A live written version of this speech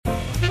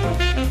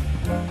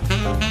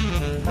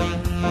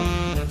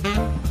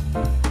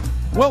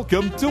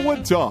Welcome to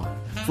Wood Talk,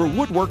 for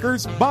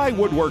woodworkers by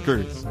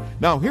woodworkers.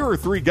 Now here are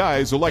three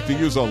guys who like to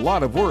use a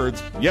lot of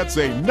words, yet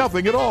say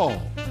nothing at all.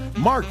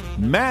 Mark,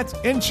 Matt,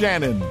 and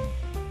Shannon.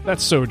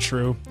 That's so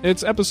true.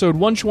 It's episode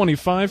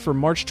 125 for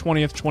March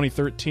 20th,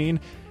 2013.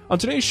 On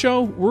today's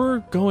show, we're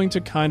going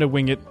to kind of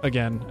wing it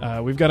again.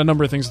 We've got a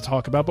number of things to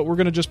talk about, but we're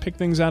going to just pick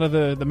things out of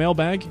the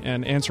mailbag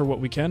and answer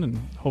what we can, and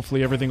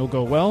hopefully everything will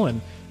go well,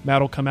 and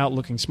Matt will come out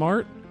looking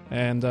smart,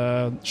 and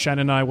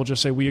Shannon and I will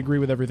just say we agree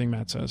with everything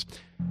Matt says.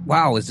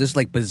 Wow, is this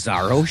like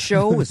Bizarro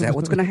show? Is that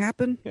what's going to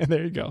happen? Yeah,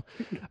 there you go.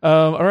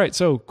 All right,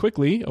 so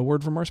quickly, a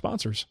word from our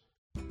sponsors.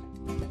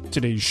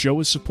 Today's show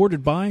is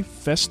supported by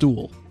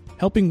Festool,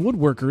 helping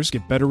woodworkers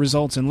get better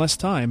results in less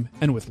time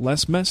and with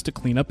less mess to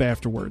clean up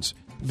afterwards.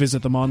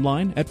 Visit them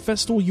online at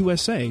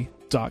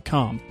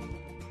festoolusa.com.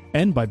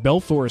 And by Bell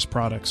Forest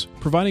Products,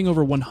 providing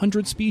over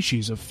 100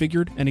 species of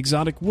figured and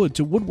exotic wood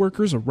to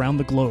woodworkers around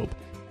the globe.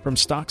 From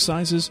stock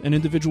sizes and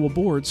individual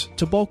boards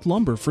to bulk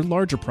lumber for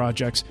larger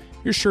projects,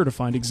 you're sure to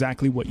find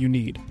exactly what you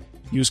need.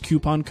 Use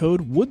coupon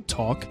code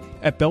WOODTALK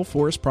at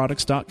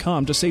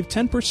bellforestproducts.com to save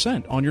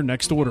 10% on your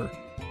next order.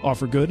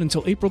 Offer good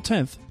until April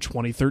 10th,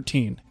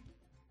 2013.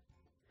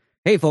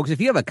 Hey, folks, if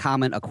you have a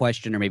comment, a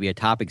question, or maybe a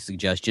topic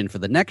suggestion for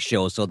the next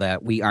show so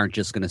that we aren't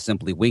just going to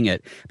simply wing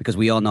it, because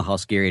we all know how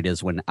scary it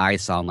is when I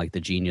sound like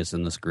the genius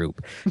in this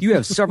group, you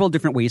have several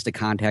different ways to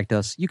contact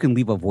us. You can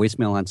leave a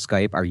voicemail on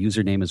Skype. Our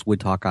username is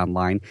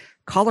WoodTalkOnline.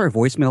 Call our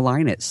voicemail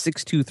line at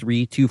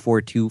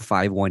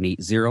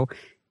 623-242-5180.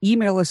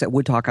 Email us at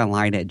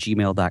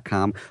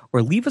woodtalkonline@gmail.com,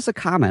 or leave us a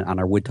comment on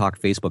our Wood Talk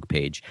Facebook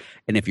page.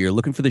 And if you're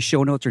looking for the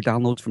show notes or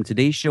downloads from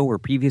today's show or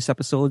previous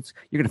episodes,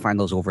 you're going to find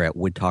those over at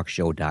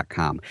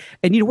woodtalkshow.com.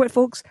 And you know what,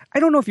 folks? I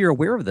don't know if you're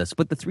aware of this,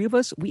 but the three of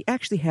us, we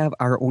actually have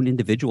our own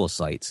individual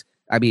sites.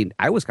 I mean,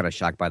 I was kind of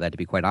shocked by that, to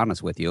be quite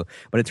honest with you,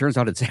 but it turns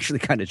out it's actually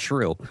kind of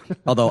true,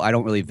 although I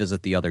don't really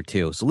visit the other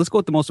two. So let's go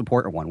with the most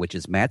important one, which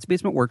is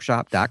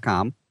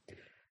mattsbasementworkshop.com.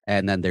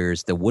 And then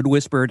there's the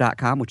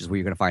woodwhisperer.com, which is where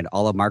you're going to find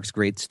all of Mark's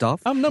great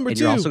stuff. I'm number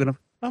two. You're also going to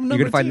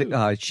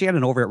find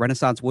Shannon over at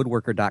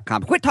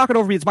renaissancewoodworker.com. Quit talking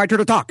over me. It's my turn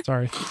to talk.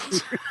 Sorry.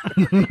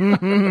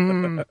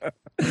 And,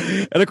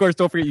 of course,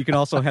 don't forget you can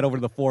also head over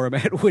to the forum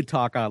at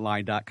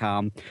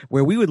woodtalkonline.com,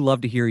 where we would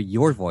love to hear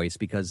your voice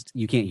because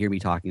you can't hear me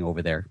talking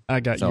over there. I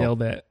got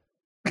yelled at.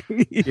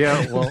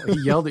 Yeah, well, he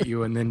yelled at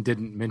you and then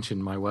didn't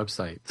mention my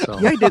website. So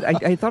yeah, I did.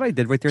 I thought I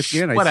did right there at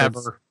the end.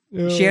 Whatever.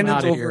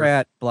 Shannon's over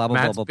at blah,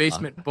 blah, blah, blah, blah.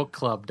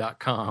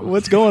 MattsBasementBookClub.com.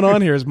 What's going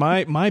on here is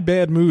my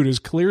bad mood is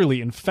clearly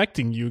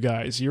infecting you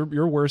guys.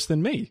 You're worse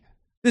than me.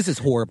 This is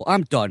horrible.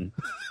 I'm done.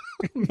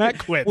 Matt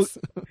quits.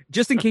 Well,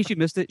 just in case you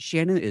missed it,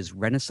 Shannon is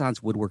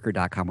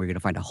renaissancewoodworker.com, where you're going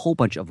to find a whole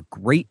bunch of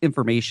great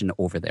information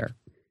over there.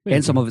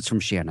 And some of it's from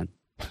Shannon.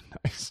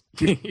 Nice.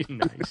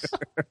 Nice.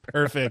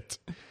 Perfect.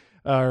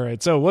 All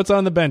right. So what's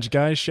on the bench,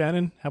 guys?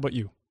 Shannon, how about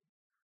you?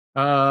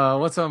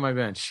 What's on my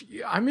bench?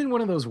 I'm in one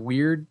of those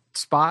weird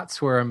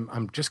spots where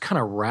I'm just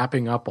kind of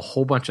wrapping up a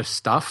whole bunch of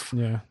stuff.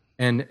 Yeah.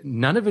 And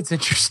none of it's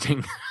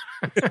interesting.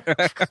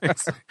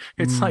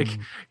 it's like,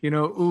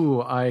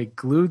 I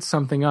glued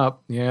something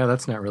up. Yeah,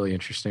 that's not really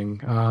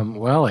interesting.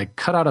 Well, I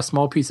cut out a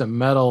small piece of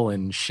metal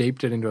and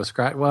shaped it into a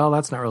scratch. Well,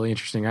 that's not really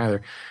interesting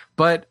either.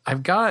 But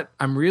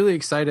I'm really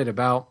excited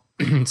about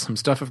some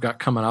stuff I've got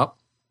coming up.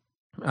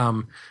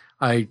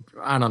 I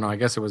don't know, I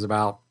guess it was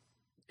about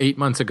 8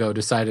 months ago,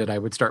 decided I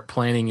would start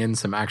planning in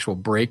some actual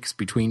breaks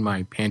between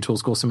my hand tool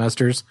school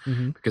semesters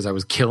because I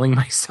was killing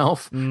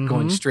myself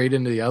going straight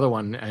into the other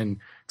one. And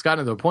it's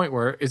gotten to the point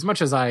where, as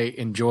much as I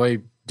enjoy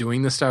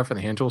doing this stuff in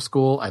the hand tool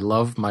school, I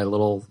love my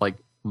little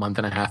month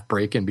and a half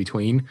break in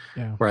between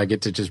where I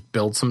get to just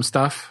build some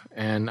stuff.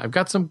 And I've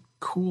got some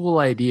cool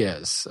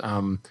ideas.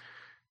 I'm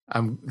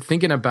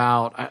thinking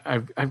about,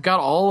 I've got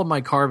all of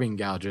my carving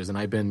gouges, and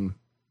I've been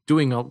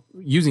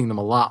using them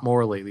a lot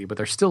more lately, but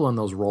they're still in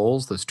those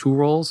rolls, those tool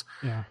rolls.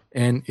 Yeah.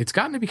 And it's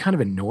gotten to be kind of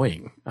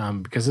annoying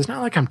because it's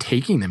not like I'm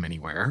taking them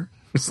anywhere.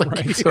 It's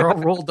like they're all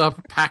rolled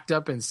up, packed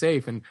up, and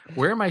safe. And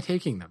where am I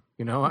taking them?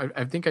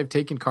 I think I've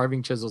taken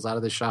carving chisels out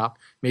of the shop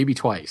maybe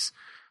twice.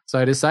 So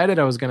I decided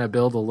I was going to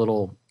build a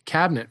little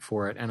cabinet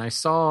for it. And I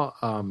saw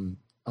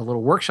a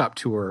little workshop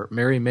tour,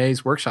 Mary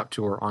May's workshop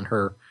tour on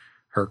her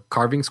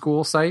carving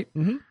school site.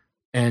 Mm-hmm.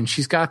 And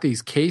she's got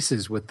these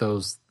cases with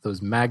those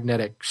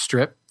magnetic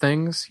strip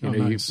things.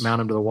 Nice. You mount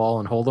them to the wall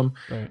and hold them.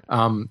 Right.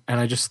 And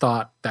I just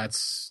thought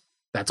that's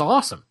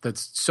awesome.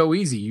 That's so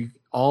easy.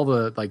 All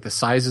the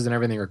sizes and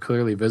everything are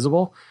clearly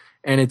visible,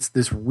 and it's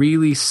this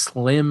really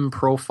slim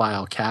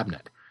profile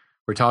cabinet.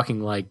 We're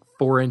talking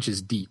 4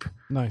 inches deep.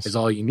 Nice. Is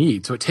all you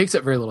need. So it takes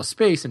up very little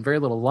space and very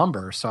little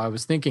lumber. So I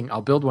was thinking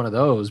I'll build one of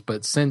those,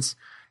 but since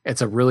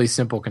it's a really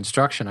simple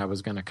construction, I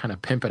was going to kind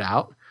of pimp it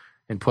out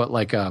and put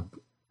a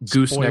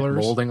gooseneck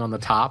molding on the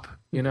top,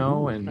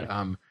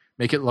 and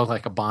make it look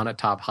like a bonnet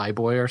top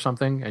highboy or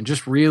something, and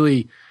just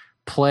really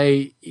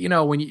play,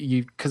 when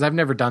you because I've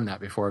never done that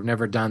before. I've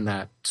never done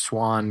that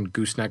swan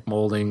gooseneck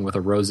molding with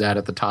a rosette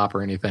at the top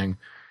or anything.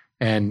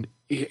 And,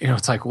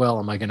 it's like, well,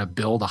 am I going to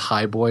build a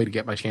highboy to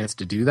get my chance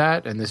to do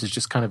that? And this is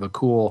just kind of a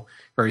cool,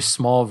 very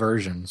small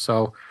version.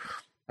 So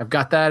I've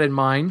got that in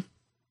mind,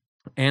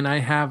 and I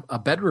have a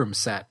bedroom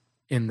set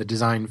in the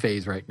design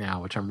phase right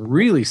now, which I'm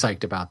really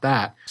psyched about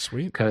that.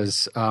 Sweet.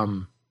 Because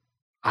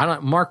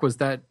Mark, was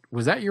that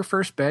your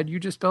first bed you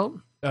just built?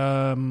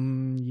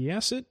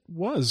 Yes, it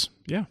was.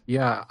 Yeah.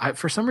 Yeah.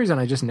 For some reason,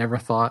 I just never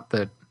thought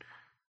that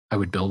I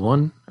would build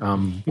one.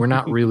 We're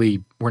not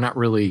really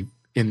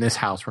in this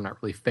house. We're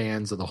not really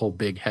fans of the whole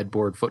big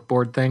headboard,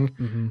 footboard thing.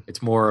 Mm-hmm.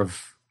 It's more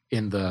of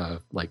in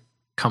the like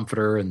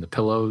comforter and the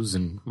pillows.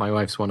 And my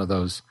wife's one of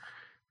those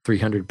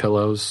 300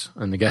 pillows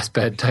on the guest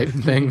bed type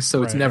things.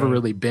 So it's never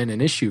really been an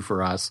issue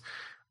for us,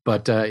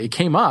 but it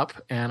came up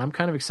and I'm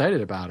kind of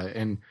excited about it.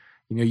 And,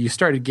 you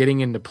started getting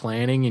into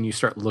planning and you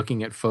start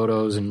looking at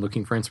photos and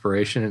looking for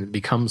inspiration, and it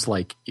becomes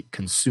like it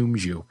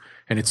consumes you,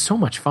 and it's so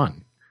much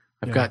fun.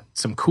 I've got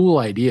some cool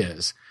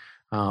ideas.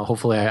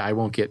 Hopefully I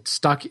won't get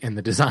stuck in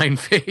the design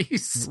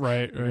phase.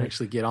 Right. And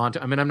actually get on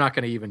to, I'm not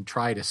going to even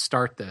try to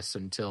start this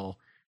until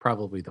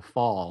probably the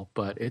fall,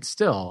 but it's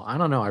still, I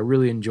don't know. I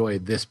really enjoy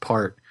this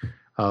part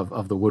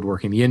of the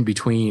woodworking, the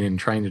in-between, and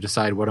trying to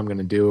decide what I'm going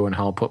to do and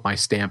how I'll put my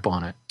stamp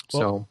on it.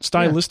 Well, so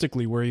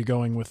stylistically, where are you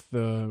going with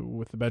the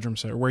bedroom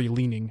set, or where are you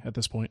leaning at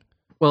this point?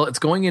 Well, it's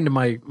going into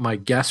my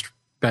guest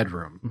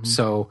bedroom. Mm-hmm.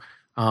 So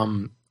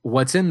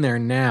what's in there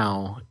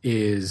now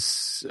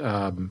is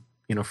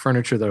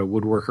furniture that a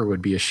woodworker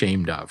would be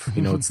ashamed of.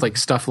 It's like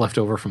stuff left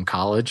over from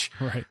college.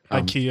 Right.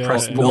 IKEA,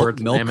 pressed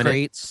board, milk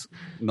crates,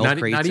 and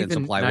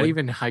supply wood. Not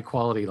even high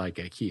quality like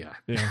IKEA.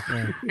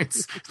 Yeah.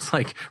 It's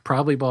like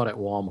probably bought at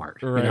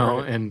Walmart.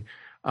 Right. And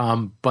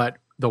but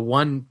the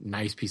one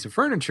nice piece of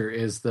furniture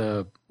is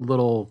the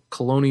little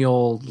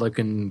colonial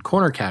looking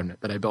corner cabinet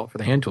that I built for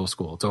the hand tool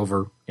school. It's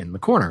over in the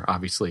corner,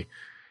 obviously.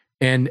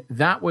 And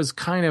that was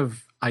kind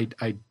of,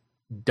 I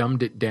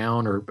dumbed it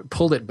down or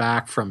pulled it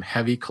back from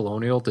heavy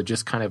colonial to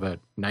just kind of a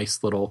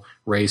nice little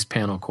raised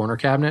panel corner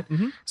cabinet.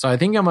 Mm-hmm. So I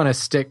think I'm going to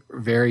stick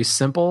very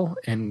simple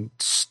and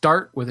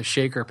start with a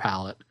shaker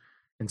palette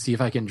and see if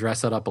I can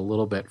dress it up a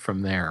little bit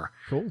from there.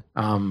 Cool.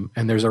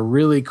 And there's a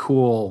really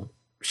cool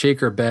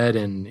shaker bed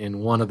in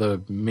one of the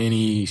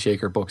mini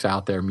shaker books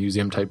out there,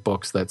 museum type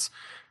books. That's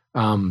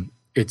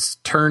it's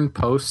turned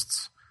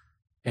posts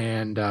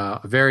and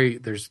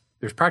there's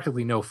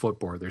practically no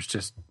footboard. There's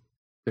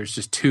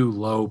just two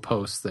low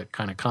posts that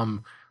kind of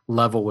come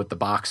level with the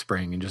box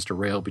spring and just a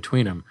rail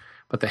between them.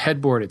 But the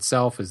headboard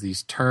itself is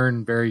these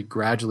very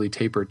gradually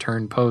tapered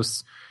turn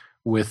posts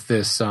with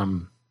this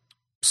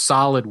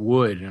solid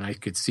wood, and I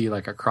could see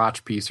like a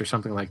crotch piece or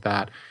something like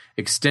that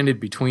extended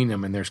between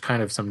them, and there's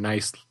kind of some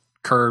nice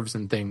curves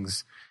and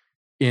things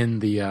in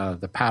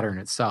the pattern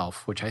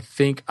itself, which I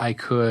think I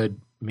could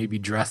maybe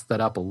dress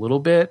that up a little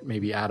bit,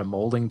 maybe add a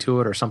molding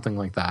to it or something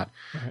like that.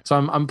 Right. So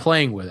I'm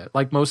playing with it.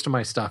 Like most of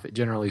my stuff, it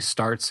generally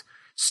starts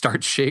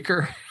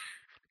shaker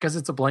because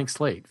it's a blank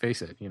slate,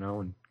 face it,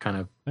 and kind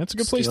of. That's a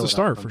good place to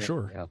start for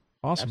sure. Yeah,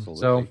 awesome.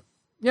 Absolutely. So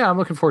yeah, I'm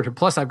looking forward to it.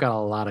 Plus I've got a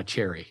lot of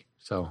cherry,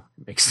 so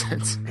it makes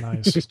sense.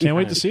 Nice. Can't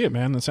wait to see it,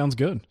 man. That sounds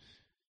good.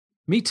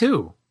 Me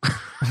too.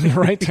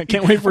 Right? I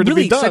can't wait for it to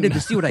be done. I'm really excited to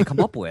see what I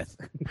come up with.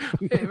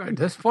 At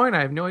this point,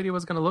 I have no idea what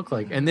it's going to look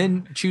like. And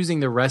then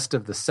choosing the rest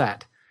of the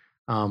set.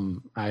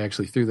 I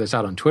actually threw this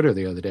out on Twitter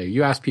the other day.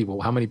 You ask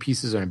people how many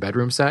pieces are in a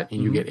bedroom set,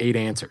 and you get 8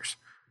 answers.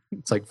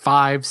 It's like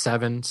 5,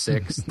 7,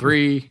 6,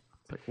 3.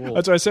 Like,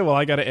 that's what I said. Well,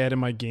 I got to add in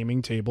my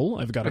gaming table.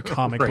 I've got a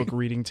comic book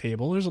reading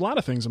table. There's a lot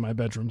of things in my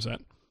bedroom set.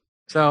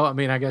 So,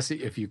 I guess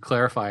if you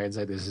clarify and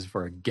say this is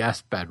for a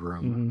guest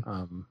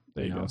bedroom,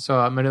 there you go. So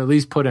I'm going to at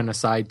least put in a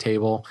side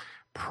table,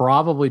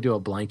 probably do a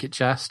blanket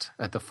chest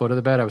at the foot of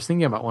the bed. I was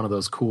thinking about one of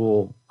those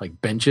cool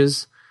like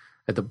benches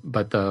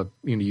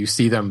you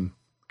see them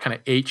kind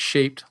of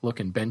H-shaped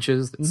looking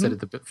benches that sit at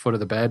the foot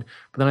of the bed.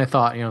 But then I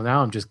thought,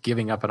 now I'm just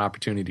giving up an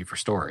opportunity for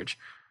storage.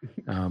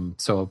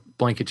 So a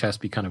blanket chest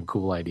be kind of a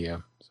cool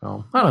idea.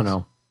 So I don't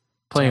know.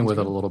 Playing with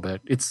it a little bit.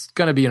 It's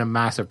going to be in a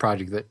massive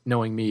project that,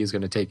 knowing me, is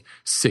going to take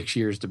 6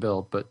 years to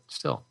build, but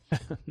still.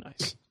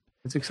 Nice.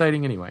 It's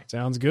exciting anyway.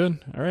 Sounds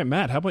good. All right,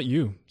 Matt, how about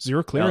you?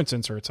 Zero clearance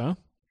inserts, huh?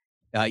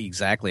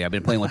 Exactly. I've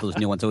been playing with those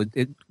new ones. So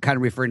it kind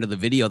of referring to the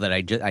video that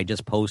I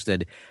just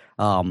posted.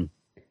 When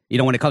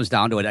it comes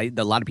down to it,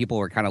 a lot of people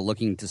are kind of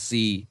looking to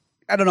see.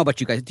 I don't know about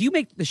you guys. Do you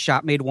make the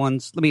shop-made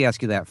ones? Let me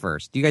ask you that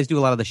first. Do you guys do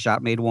a lot of the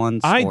shop-made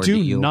ones? I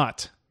do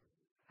not.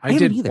 I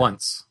did either.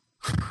 Once.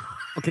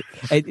 Okay.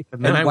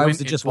 And then why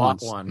was it just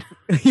bought once? One?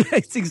 Yeah,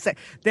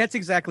 that's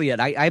exactly it.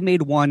 I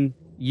made one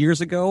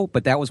years ago,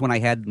 but that was when I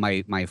had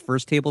my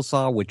first table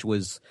saw, which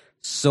was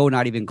so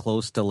not even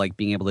close to like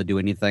being able to do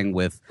anything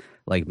with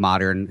like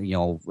modern,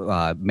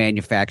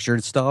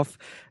 manufactured stuff.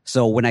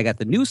 So when I got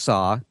the new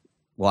saw,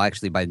 well,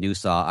 actually by new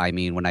saw, I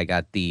mean when I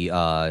got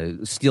the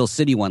Steel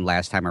City one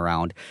last time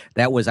around,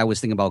 I was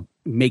thinking about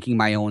making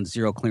my own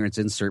zero clearance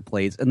insert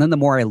plates. And then the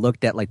more I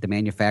looked at like the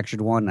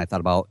manufactured one, I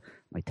thought about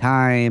my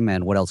time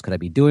and what else could I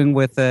be doing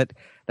with it.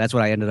 That's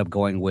what I ended up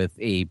going with,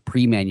 a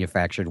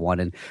pre-manufactured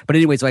one. But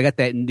anyway, so I got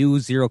that new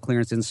zero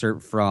clearance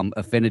insert from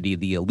Affinity,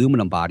 the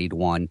aluminum bodied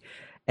one.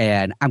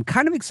 And I'm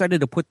kind of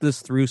excited to put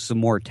this through some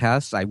more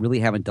tests. I really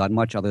haven't done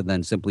much other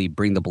than simply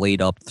bring the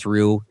blade up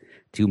through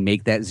to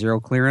make that zero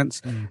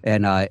clearance.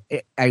 And I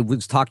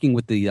was talking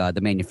with the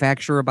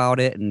manufacturer about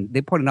it, and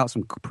they pointed out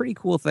some pretty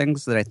cool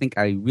things that I think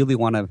I really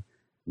want to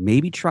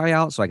maybe try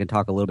out, so I can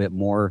talk a little bit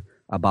more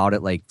about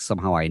it, like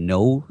somehow I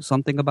know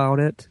something about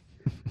it.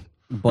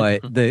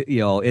 But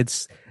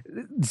it's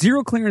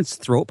zero clearance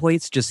throat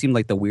plates just seem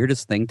like the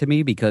weirdest thing to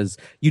me, because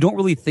you don't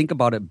really think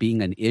about it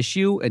being an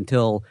issue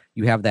until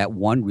you have that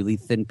one really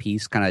thin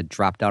piece kind of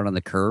drop down on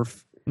the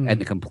curve and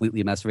to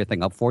completely mess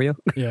everything up for you.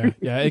 Yeah.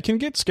 It can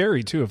get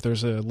scary too if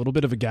there's a little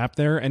bit of a gap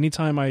there.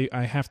 Anytime I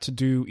have to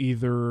do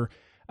either,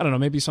 I don't know,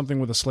 maybe something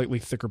with a slightly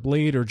thicker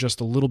blade or just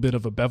a little bit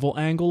of a bevel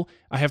angle,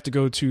 I have to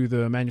go to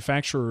the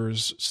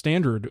manufacturer's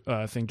standard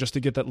thing just to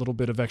get that little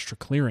bit of extra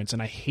clearance,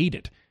 and I hate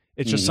it.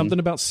 It's just something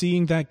about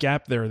seeing that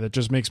gap there that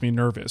just makes me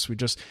nervous.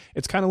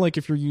 It's kind of like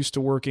if you're used to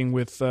working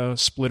with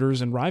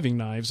splitters and riving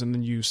knives, and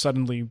then you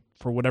suddenly,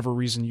 for whatever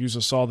reason, use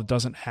a saw that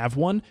doesn't have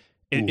one.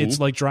 It's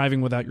like driving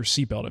without your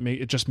seatbelt.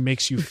 It just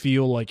makes you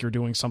feel like you're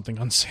doing something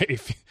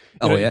unsafe.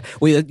 Yeah.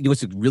 Well,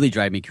 what's really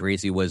driving me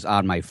crazy was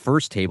on my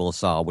first table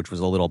saw, which was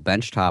a little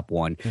benchtop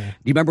one. Yeah. Do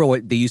you remember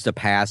what they used to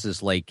pass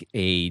as like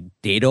a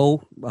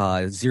dado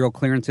zero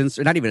clearance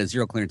insert? Not even a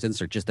zero clearance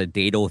insert, just a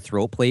dado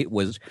throat plate,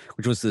 which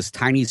was this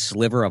tiny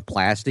sliver of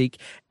plastic,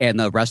 and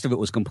the rest of it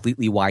was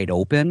completely wide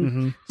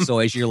open. So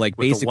as you're like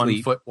with basically a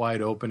 1 foot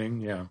wide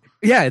opening,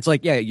 it's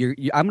like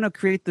I'm going to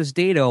create this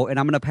dado and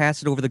I'm going to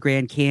pass it over the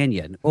Grand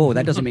Canyon. Oh,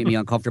 that doesn't make me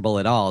uncomfortable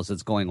at all as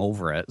it's going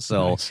over it.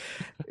 So, nice.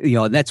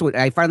 And that's what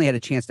I finally had a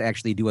chance to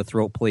actually do a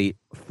throat plate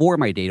for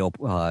my dado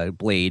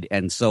blade.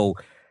 And so,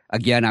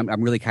 again,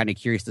 I'm really kind of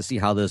curious to see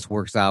how this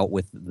works out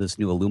with this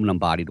new aluminum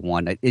bodied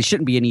one. It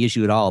shouldn't be any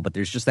issue at all, but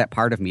there's just that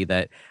part of me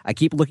that I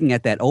keep looking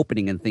at that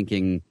opening and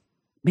thinking,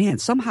 man,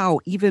 somehow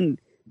even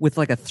with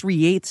like a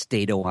 3/8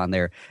 dado on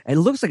there, it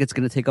looks like it's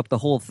going to take up the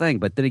whole thing.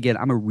 But then again,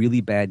 I'm a really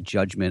bad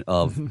judgment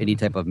of any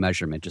type of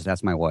measurement. Just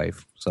ask my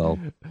wife. So,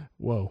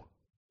 whoa.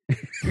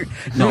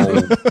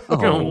 No.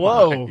 Oh,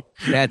 whoa.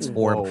 That's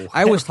horrible. Whoa.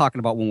 I was talking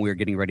about when we were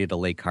getting ready to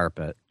lay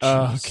carpet.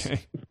 Okay.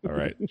 All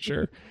right.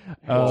 Sure.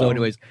 So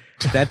anyways,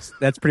 that's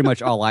pretty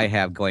much all I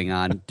have going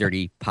on,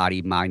 dirty,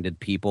 potty-minded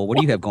people. What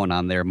do you have going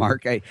on there,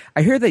 Mark? I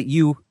hear that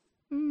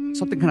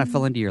something kind of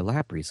fell into your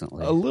lap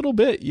recently. A little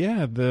bit,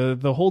 yeah.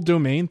 The whole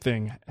domain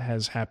thing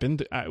has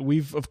happened.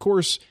 We've, of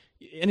course,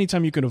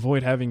 anytime you can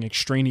avoid having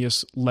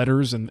extraneous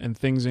letters and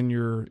things in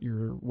your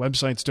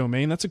website's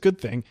domain, that's a good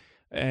thing.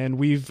 And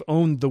we've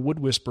owned the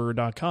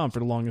woodwhisperer.com for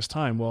the longest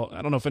time. Well,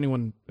 I don't know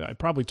if I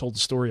probably told the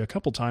story a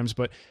couple times,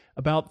 but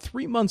about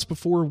 3 months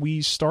before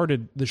we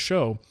started the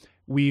show,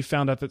 we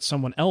found out that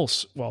someone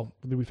else, well,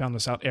 we found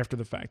this out after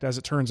the fact. As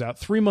it turns out,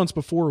 3 months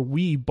before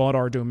we bought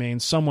our domain,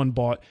 someone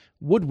bought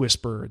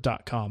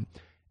woodwhisperer.com.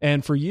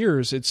 And for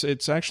years,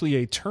 it's actually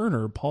a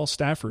turner, Paul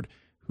Stafford,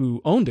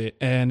 who owned it,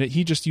 and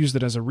he just used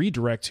it as a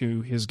redirect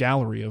to his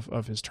gallery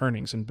of his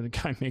turnings. And the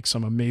guy makes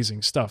some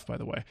amazing stuff, by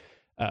the way.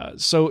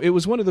 So it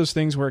was one of those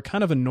things where it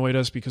kind of annoyed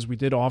us because we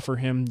did offer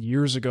him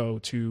years ago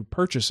to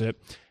purchase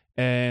it,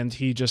 and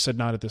he just said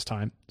not at this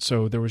time.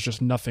 So there was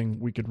just nothing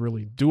we could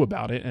really do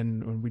about it,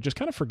 and we just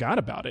kind of forgot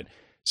about it.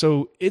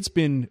 So it's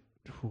been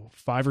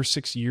 5 or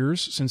 6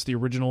 years since the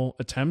original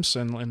attempts,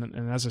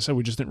 and as I said,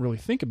 we just didn't really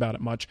think about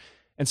it much.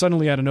 And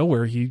suddenly, out of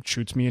nowhere, he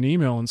shoots me an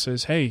email and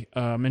says, "Hey,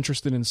 I'm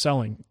interested in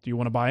selling. Do you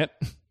want to buy it?"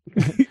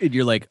 And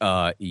you're like,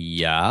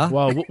 yeah.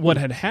 Well, what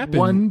had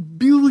happened? $1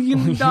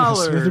 billion.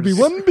 Yes, there'd be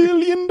 $1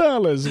 billion.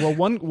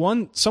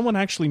 Well, someone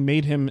actually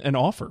made him an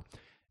offer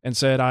and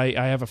said, I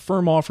have a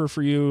firm offer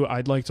for you.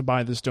 I'd like to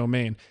buy this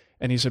domain.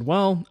 And he said,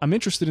 well, I'm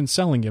interested in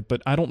selling it,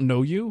 but I don't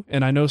know you.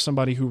 And I know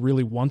somebody who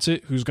really wants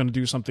it, who's going to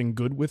do something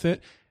good with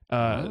it,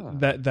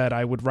 that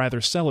I would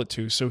rather sell it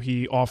to. So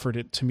he offered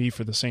it to me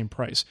for the same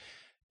price.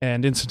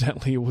 And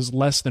incidentally, it was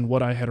less than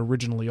what I had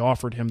originally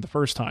offered him the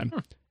first time.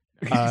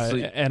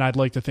 And I'd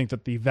like to think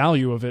that the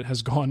value of it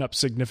has gone up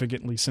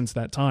significantly since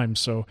that time.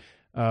 So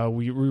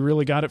we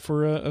really got it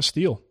for a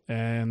steal,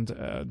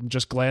 and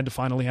just glad to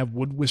finally have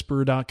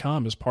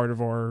woodwhisperer.com as part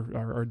of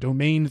our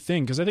domain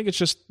thing, because I think it's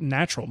just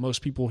natural.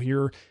 Most people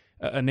hear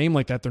a name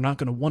like that, they're not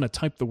going to want to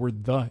type the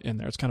word "the" in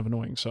there. It's kind of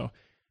annoying. So,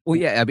 well,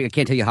 yeah, I mean, I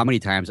can't tell you how many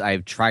times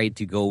I've tried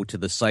to go to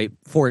the site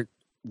for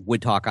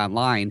Wood Talk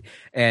Online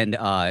and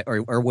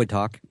or Wood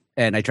Talk.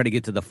 And I try to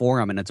get to the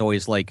forum, and it's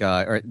always like,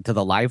 or to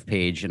the live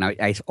page, and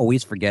I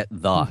always forget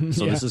the.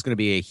 So This is going to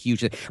be a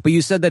huge. But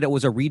you said that it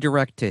was a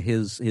redirect to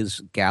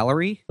his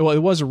gallery. Well, it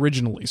was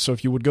originally. So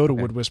if you would go to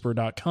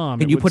woodwhisperer.com,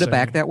 can you put it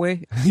back that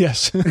way?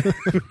 Yes.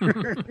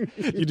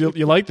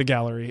 You like the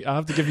gallery? I'll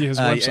have to give you his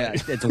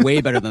website. Yeah, it's way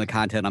better than the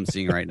content I'm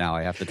seeing right now.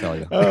 I have to tell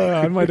you.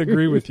 I might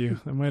agree with you.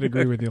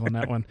 on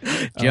that one.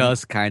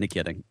 Just kind of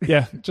kidding.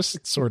 Yeah,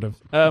 just sort of.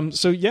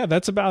 So yeah,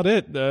 that's about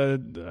it.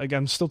 Again,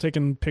 I'm still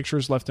taking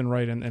pictures left and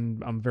right, and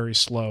I'm very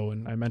slow,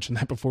 and I mentioned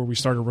that before we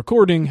started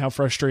recording, how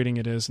frustrating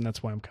it is, and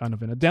that's why I'm kind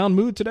of in a down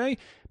mood today,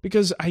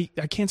 because I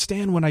can't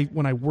stand when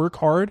I work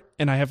hard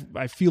and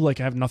I feel like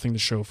I have nothing to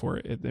show for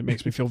it. It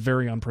makes me feel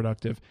very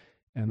unproductive,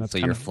 and that's so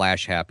you're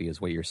flash happy is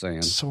what you're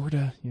saying.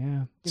 Sorta,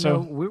 yeah. So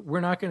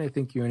we're not going to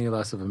think you any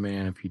less of a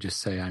man if you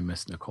just say I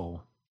miss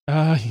Nicole.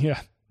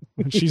 Yeah.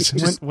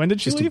 When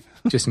did she leave?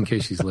 Just in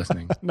case she's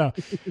listening. No,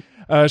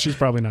 she's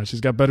probably not.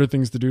 She's got better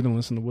things to do than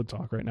listen to Wood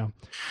Talk right now.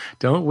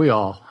 Don't we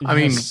all?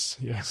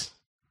 Yes.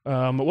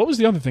 What was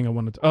the other thing I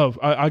wanted to...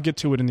 I'll get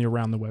to it in the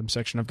Around the Web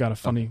section. I've got a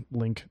funny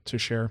link to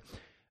share.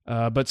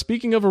 But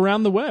speaking of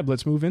Around the Web,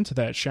 let's move into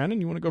that.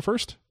 Shannon, you want to go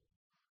first?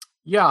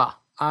 Yeah,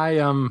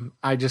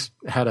 I just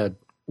had a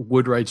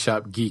Woodwright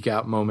Shop geek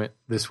out moment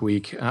this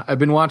week. I've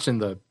been watching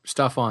the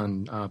stuff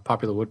on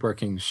Popular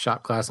Woodworking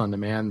Shop Class on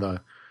Demand,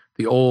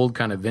 the old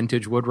kind of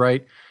vintage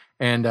Woodwright,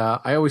 and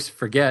I always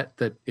forget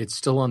that it's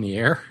still on the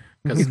air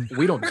because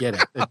we don't get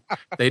it.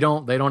 They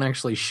don't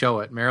actually show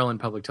it. Maryland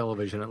Public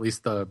Television, at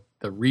least the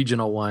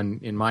regional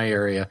one in my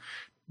area,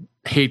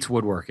 hates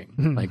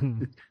woodworking. Like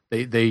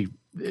they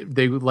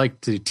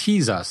like to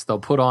tease us. They'll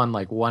put on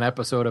like one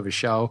episode of a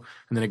show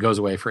and then it goes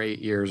away for 8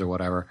 years or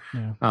whatever.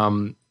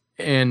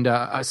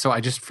 Yeah. So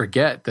I just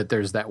forget that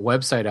there's that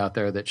website out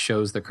there that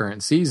shows the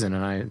current season.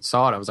 And I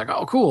saw it. I was like,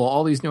 oh, cool.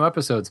 All these new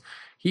episodes.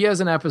 He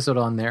has an episode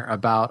on there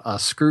about a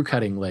screw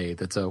cutting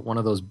lathe. It's one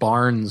of those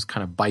Barnes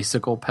kind of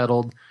bicycle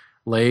pedaled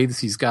lathes.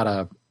 He's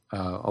got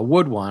a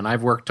wood one.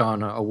 I've worked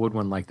on a wood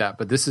one like that,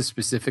 but this is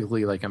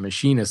specifically like a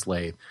machinist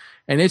lathe.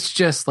 And it's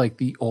just like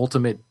the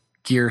ultimate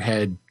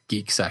gearhead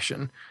geek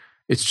session.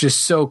 It's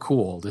just so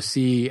cool to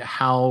see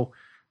how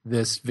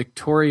this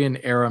Victorian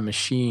era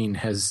machine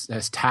has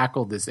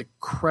tackled this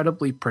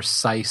incredibly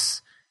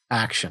precise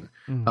action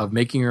of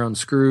making your own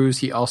screws.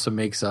 He also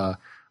makes a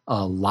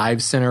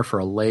live center for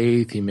a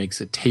lathe. He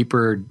makes a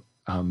tapered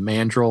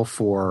mandrel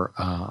for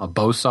a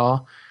bow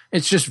saw.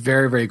 It's just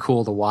very, very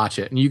cool to watch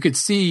it. And you could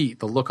see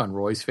the look on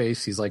Roy's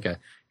face. He's like a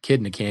kid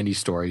in a candy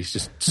store. He's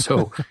just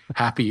so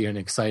happy and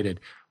excited.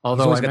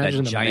 Although he's always I got imagine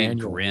that the giant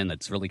manual, grin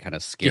that's really kind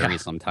of scary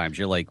sometimes.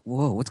 You're like,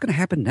 whoa, what's going to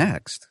happen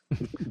next?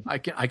 I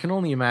can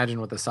only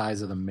imagine what the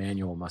size of the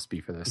manual must be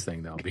for this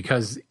thing, though,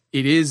 because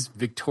it is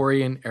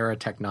Victorian era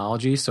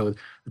technology. So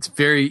it's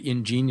very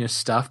ingenious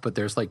stuff, but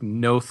there's like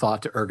no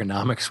thought to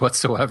ergonomics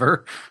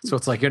whatsoever. So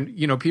it's like,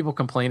 people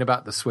complain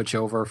about the switch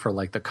over for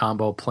like the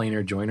combo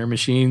planer joiner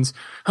machines.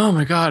 Oh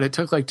my God, it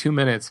took like 2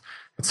 minutes.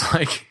 It's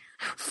like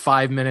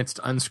 5 minutes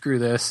to unscrew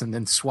this and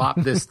then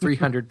swap this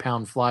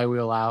 300-pound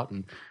flywheel out.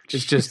 And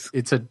it's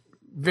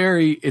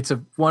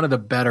one of the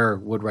better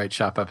Woodwright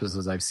Shop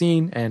episodes I've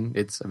seen, and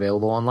it's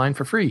available online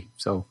for free.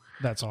 So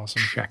that's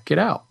awesome. Check it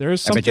out.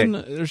 There's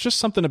just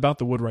something about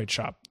the Woodwright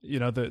Shop.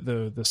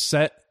 The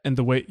set and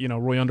the way,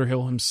 Roy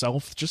Underhill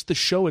himself, just the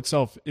show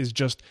itself is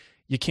just,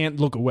 you can't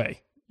look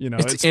away.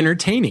 It's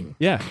entertaining.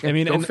 Yeah. I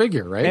mean, go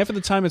figure, right? Half of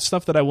the time it's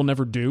stuff that I will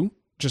never do,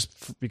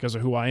 just because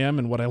of who I am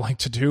and what I like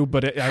to do.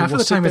 But half of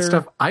the time it's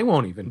stuff I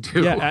won't even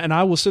do. Yeah, and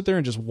I will sit there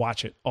and just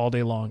watch it all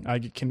day long. I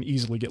can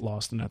easily get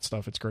lost in that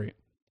stuff. It's great.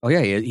 Oh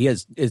yeah, he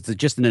has. It's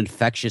just an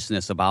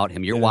infectiousness about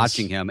him. You're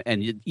watching him,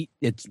 and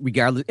it's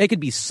regardless. It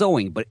could be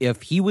sewing, but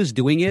if he was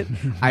doing it,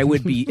 I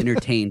would be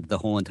entertained the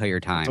whole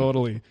entire time.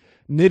 Totally.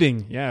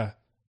 Knitting, yeah.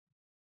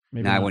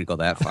 Maybe I wouldn't go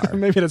that far.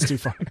 Maybe that's too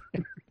far.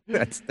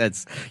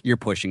 that's you're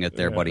pushing it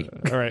there, buddy.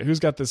 All right,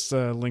 who's got this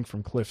link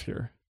from Cliff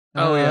here?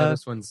 Oh yeah,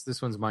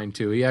 this one's mine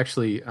too. He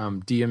actually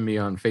DM'd me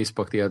on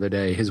Facebook the other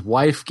day. His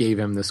wife gave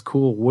him this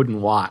cool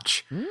wooden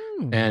watch,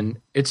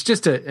 and it's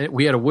just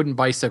we had a wooden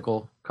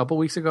bicycle a couple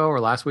weeks ago or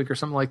last week or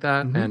something like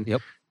that, and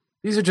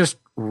these are just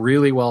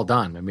really well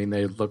done. I mean,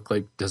 they look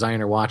like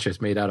designer watches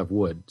made out of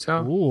wood.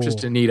 So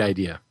just a neat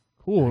idea.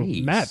 Cool,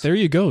 nice. Matt. There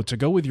you go to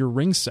go with your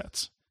ring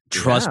sets.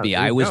 Trust me,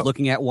 I was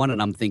looking at one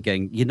and I'm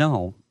thinking,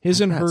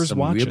 his and hers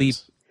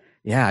watches.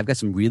 I've got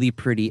some really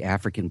pretty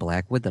African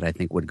blackwood that I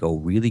think would go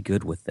really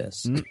good with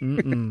this.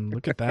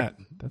 Look at that.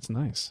 That's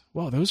nice.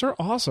 Wow, those are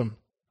awesome.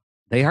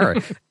 They are.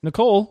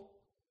 Nicole,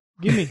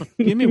 give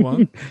me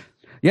one.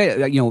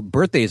 Yeah,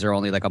 birthdays are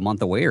only like a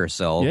month away or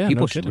so. Yeah,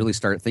 people should really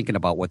start thinking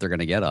about what they're going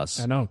to get us.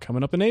 I know.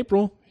 Coming up in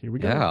April. Here we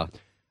go. Yeah.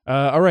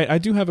 All right, I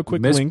do have a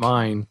quick link.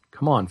 Mine.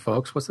 Come on,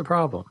 folks. What's the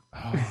problem?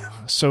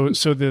 So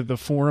the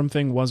forum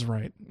thing was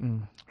right.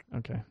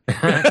 Okay.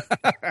 I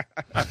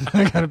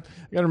gotta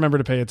remember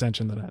to pay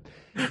attention to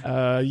that.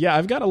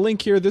 I've got a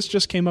link here. This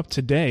just came up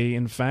today.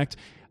 In fact,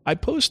 I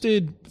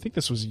posted, I think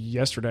this was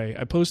yesterday,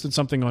 I posted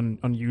something on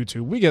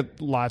YouTube. We get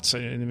lots,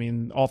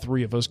 all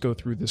three of us go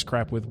through this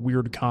crap with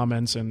weird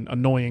comments and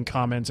annoying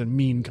comments and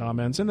mean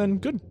comments, and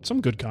then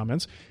some good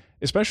comments,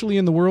 especially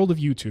in the world of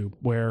YouTube,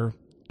 where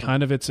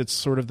kind of it's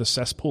sort of the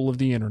cesspool of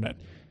the internet.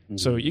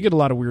 So you get a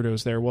lot of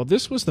weirdos there. Well,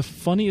 this was the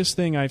funniest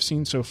thing I've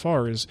seen so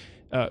far is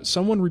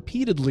someone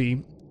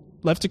repeatedly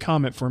left a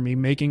comment for me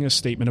making a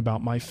statement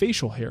about my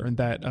facial hair and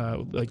that,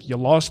 you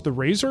lost the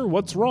razor?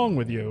 What's wrong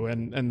with you?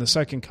 And the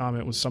second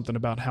comment was something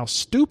about how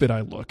stupid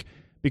I look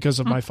because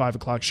of my 5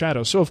 o'clock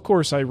shadow. So, of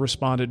course, I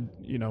responded,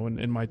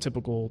 in my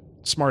typical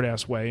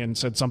smartass way and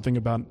said something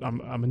about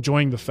I'm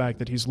enjoying the fact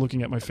that he's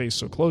looking at my face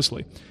so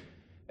closely.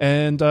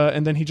 And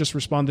then he just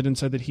responded and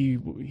said that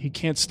he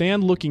can't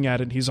stand looking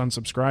at it. He's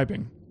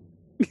unsubscribing.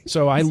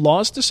 So I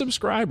lost a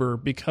subscriber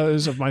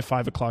because of my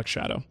 5 o'clock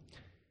shadow,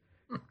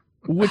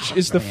 which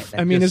is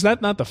is that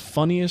not the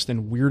funniest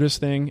and weirdest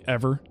thing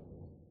ever?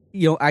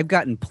 I've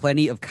gotten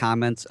plenty of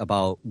comments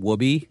about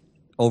Whoopi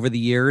over the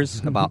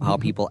years about how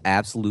people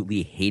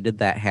absolutely hated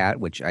that hat,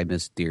 which I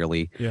miss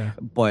dearly. Yeah.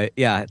 But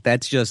yeah,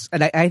 that's just,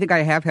 and I think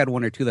I have had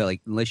one or two that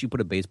like, unless you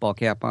put a baseball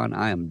cap on,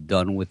 I am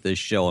done with this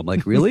show. I'm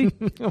like, really?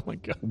 Oh my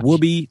God.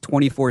 Whoopi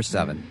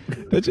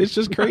 24/7. It's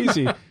just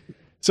crazy.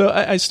 So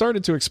I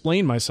started to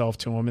explain myself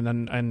to him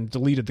and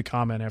deleted the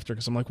comment after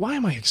because I'm like, why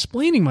am I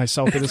explaining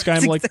myself to this guy?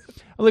 I'm like,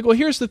 well,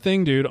 here's the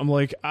thing, dude. I'm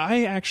like,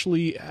 I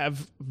actually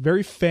have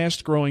very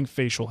fast growing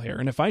facial hair.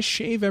 And if I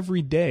shave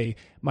every day,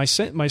 my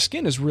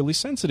skin is really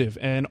sensitive.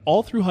 And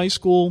all through high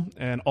school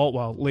and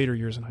later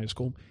years in high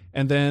school,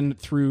 and then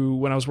through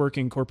when I was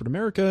working in corporate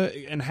America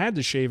and had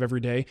to shave every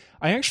day,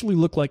 I actually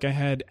looked like I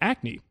had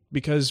acne.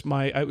 Because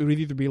it would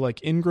either be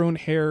like ingrown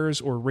hairs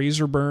or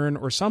razor burn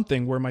or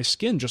something where my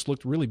skin just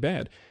looked really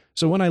bad.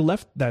 So when I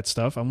left that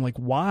stuff, I'm like,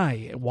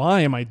 why?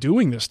 Why am I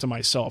doing this to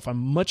myself? I'm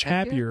much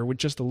happier with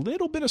just a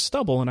little bit of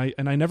stubble,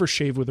 and I never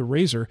shave with a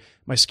razor.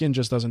 My skin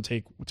just doesn't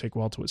take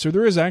well to it. So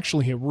there is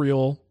actually a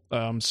real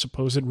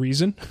supposed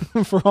reason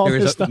for all there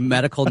this is stuff. a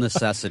medical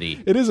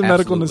necessity. It is a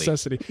medical Absolutely.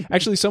 necessity.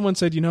 Actually, someone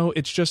said,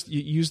 it's just you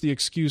use the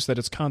excuse that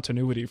it's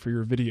continuity for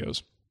your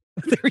videos.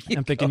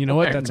 I'm thinking, you know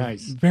what? That's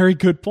Nice. a very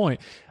good point.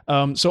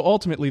 So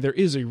ultimately, there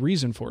is a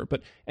reason for it.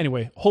 But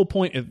anyway, whole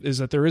point is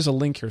that there is a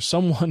link here.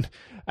 Someone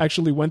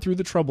actually went through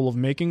the trouble of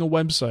making a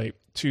website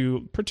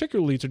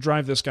particularly to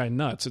drive this guy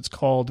nuts. It's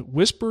called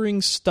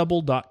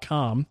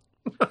whisperingstubble.com.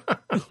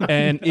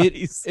 And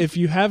if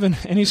you have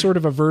any sort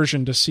of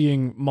aversion to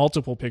seeing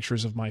multiple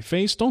pictures of my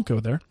face, don't go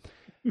there.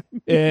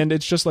 And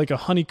it's just like a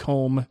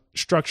honeycomb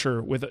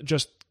structure with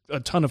just a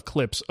ton of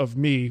clips of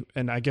me,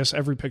 and I guess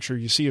every picture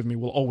you see of me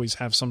will always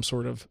have some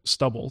sort of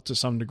stubble to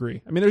some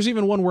degree. I mean, there's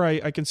even one where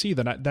I can see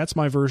that that's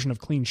my version of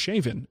clean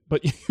shaven,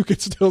 but you can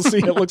still see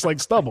it looks like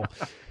stubble.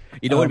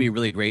 What would be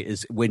really great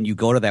is when you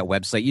go to that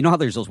website, you know how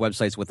there's those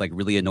websites with like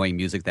really annoying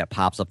music that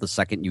pops up the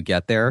second you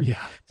get there?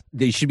 Yeah.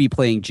 They should be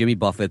playing Jimmy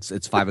Buffett's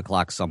It's 5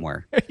 o'clock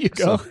somewhere. There you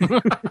go.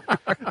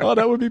 Oh,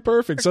 that would be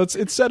perfect. So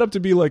it's set up to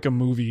be like a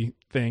movie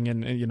thing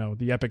and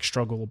the epic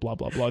struggle, blah,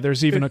 blah, blah.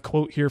 There's even a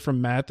quote here from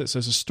Matt that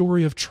says, a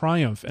story of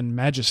triumph and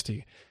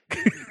majesty.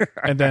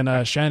 And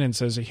then Shannon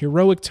says, a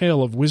heroic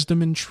tale of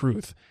wisdom and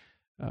truth.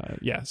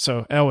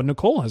 So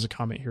Nicole has a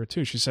comment here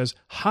too. She says,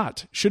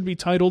 hot should be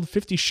titled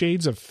 50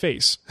 Shades of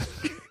Face.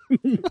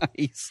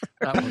 Nice.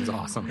 That one's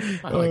awesome.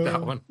 I like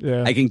that one.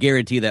 Yeah. I can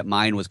guarantee that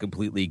mine was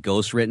completely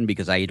ghostwritten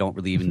because I don't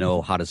really even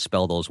know how to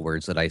spell those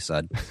words that I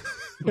said.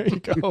 There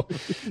you go.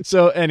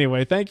 So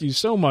anyway, thank you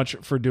so much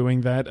for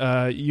doing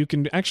that. You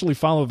can actually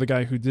follow the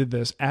guy who did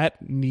this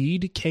at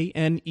Need,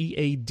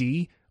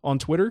 KNEAD on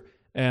Twitter.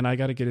 And I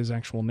got to get his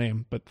actual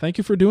name. But thank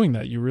you for doing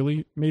that. You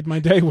really made my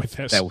day with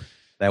this.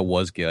 That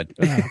was good.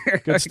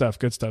 Good stuff.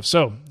 Good stuff.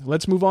 So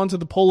let's move on to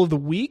the poll of the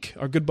week.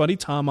 Our good buddy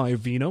Tom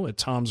Iovino at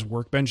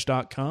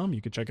tomsworkbench.com.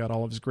 You can check out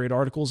all of his great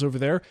articles over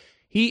there.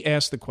 He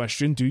asked the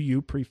question, do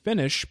you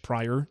pre-finish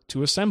prior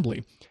to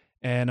assembly?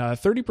 And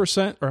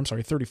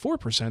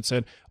 34%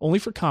 said only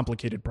for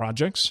complicated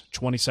projects.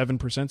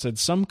 27% said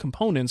some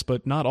components,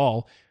 but not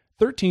all.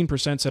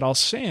 13% said I'll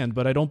sand,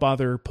 but I don't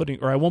bother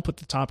I won't put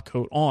the top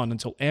coat on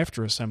until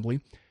after assembly.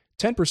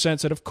 10%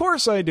 said, of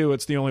course I do.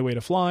 It's the only way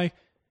to fly.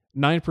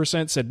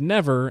 9% said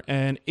never,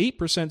 and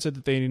 8% said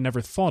that they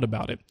never thought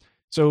about it.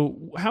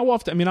 So how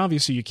often, I mean,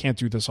 obviously you can't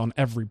do this on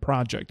every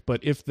project,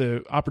 but if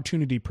the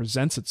opportunity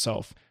presents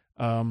itself,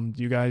 do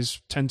you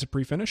guys tend to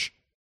pre-finish?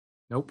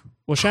 Nope.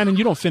 Well, Shannon,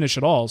 you don't finish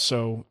at all,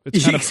 so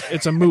it's kind of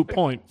it's a moot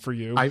point for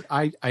you.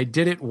 I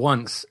did it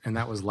once, and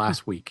that was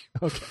last week.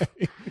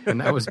 Okay.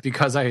 And that was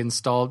because I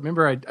installed,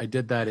 remember I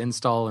did that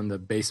install in the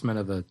basement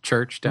of the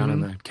church down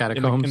in the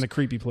catacombs? In the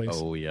creepy place.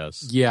 Oh,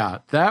 yes. Yeah,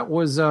 that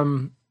was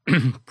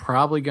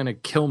probably going to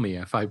kill me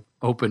if I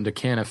opened a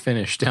can of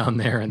finish down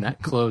there in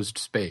that closed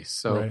space.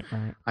 So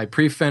Right. I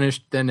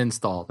pre-finished, then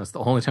installed. That's the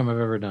only time I've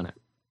ever done it.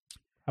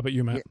 How about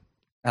you, Matt?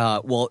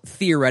 Well,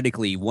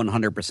 theoretically,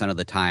 100% of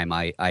the time,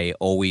 I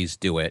always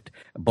do it.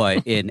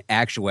 But in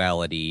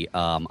actuality,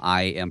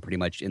 I am pretty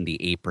much in the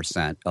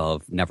 8%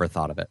 of never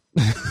thought of it.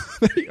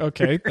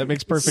 Okay, that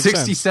makes perfect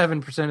sense.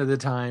 67% of the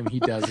time, he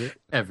does it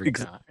every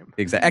time.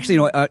 Exactly. Actually, you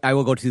know what? I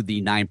will go to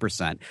the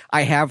 9%.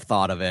 I have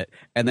thought of it,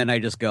 and then I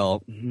just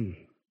go,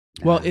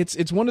 Well,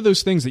 it's one of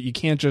those things that you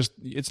can't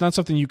it's not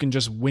something you can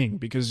just wing,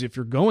 because if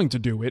you're going to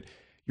do it,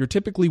 you're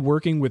typically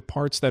working with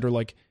parts that are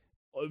like,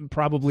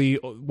 probably,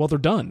 well, they're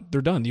done.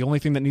 The only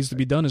thing that needs to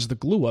be done is the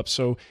glue up.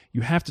 So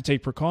you have to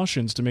take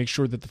precautions to make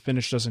sure that the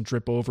finish doesn't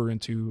drip over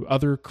into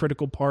other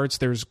critical parts.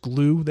 There's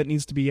glue that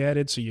needs to be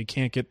added, so you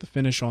can't get the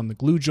finish on the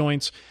glue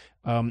joints.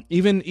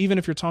 Even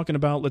if you're talking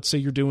about, let's say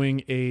you're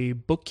doing a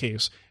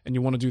bookcase and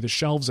you want to do the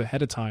shelves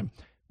ahead of time.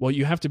 Well,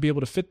 you have to be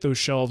able to fit those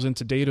shelves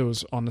into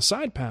dados on the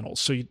side panels.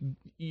 So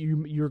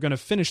you're going to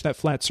finish that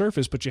flat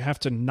surface, but you have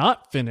to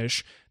not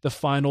finish the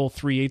final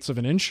 3/8 of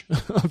an inch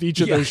of each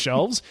of those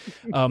shelves.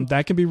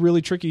 That can be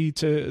really tricky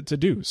to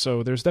do.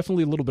 So there's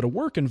definitely a little bit of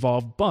work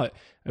involved, but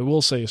I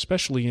will say,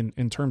 especially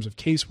in terms of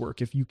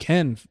casework, if you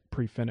can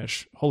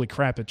pre-finish, holy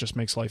crap, it just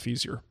makes life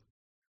easier.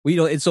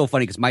 Well, it's so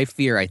funny because my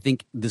fear, I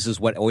think this is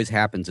what always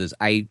happens is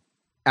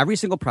every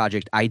single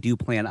project I do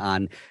plan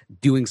on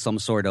doing some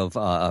sort of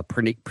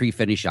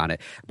pre-finish on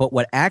it. But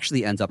what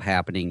actually ends up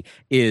happening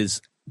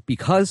is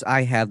because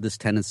I have this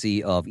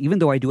tendency of, even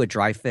though I do a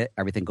dry fit,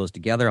 everything goes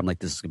together. I'm like,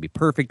 this is going to be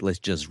perfect. Let's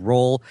just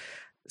roll.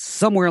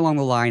 Somewhere along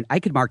the line, I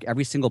could mark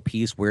every single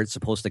piece where it's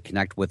supposed to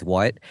connect with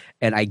what,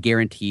 and I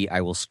guarantee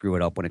I will screw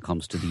it up when it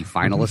comes to the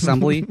final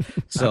assembly.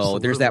 So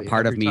there's that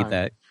part of me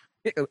that,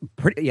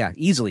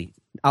 easily.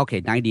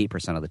 Okay,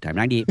 98% of the time,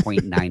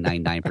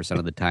 98.999%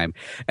 of the time.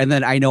 And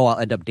then I know I'll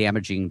end up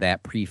damaging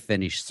that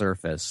pre-finished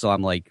surface. So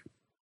I'm like,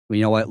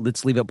 you know what,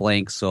 let's leave it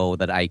blank so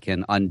that I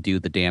can undo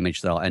the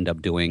damage that I'll end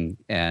up doing,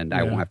 and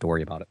I won't have to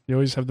worry about it. You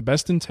always have the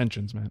best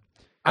intentions, man.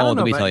 I don't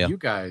know about you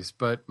guys,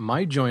 but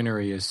my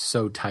joinery is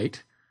so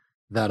tight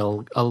that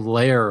a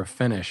layer of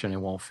finish and it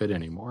won't fit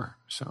anymore.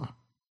 So,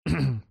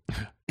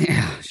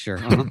 yeah, sure.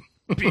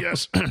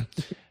 BS.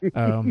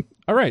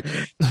 All right.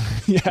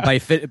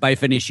 Yeah. By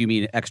finish, you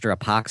mean extra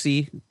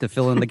epoxy to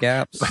fill in the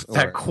gaps?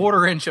 That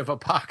quarter-inch of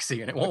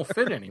epoxy and it won't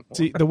fit anymore.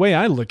 See, the way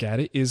I look at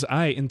it is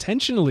I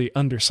intentionally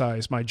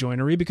undersize my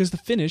joinery because the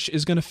finish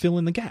is going to fill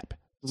in the gap.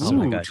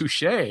 Ooh,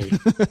 touche.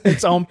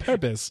 It's on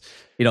purpose.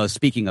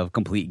 Speaking of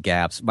complete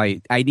gaps,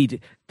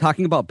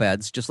 talking about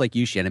beds, just like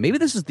you, Shannon, maybe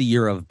this is the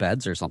year of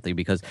beds or something,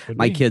 because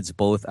my kids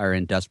both are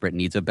in desperate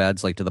needs of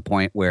beds, like to the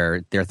point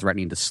where they're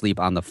threatening to sleep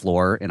on the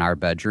floor in our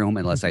bedroom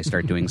unless I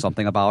start doing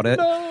something about it.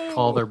 No.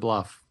 Call their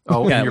bluff.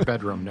 Oh, in your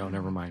bedroom. No,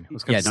 never mind. I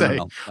was going to say,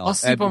 no. I'll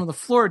sleep on the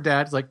floor,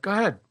 Dad. It's like, go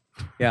ahead.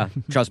 Yeah,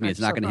 trust me,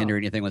 it's not going to hinder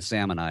anything with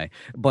Sam and I.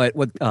 But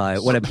what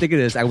I'm thinking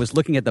is, I was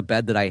looking at the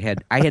bed that I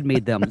had. I had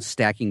made them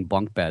stacking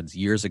bunk beds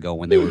years ago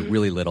when they were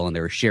really little and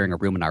they were sharing a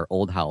room in our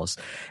old house.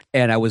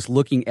 And I was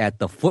looking at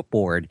the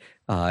footboard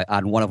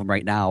on one of them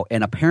right now,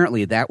 and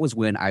apparently that was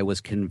when I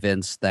was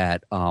convinced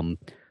that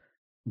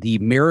the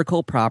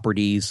miracle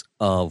properties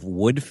of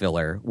wood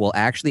filler will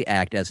actually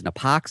act as an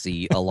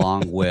epoxy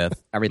along with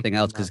everything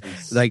else.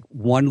 Because like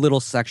one little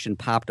section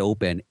popped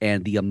open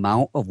and the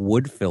amount of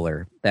wood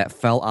filler that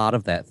fell out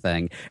of that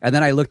thing. And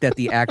then I looked at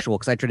the actual,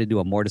 because I tried to do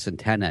a mortise and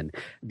tenon.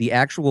 The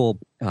actual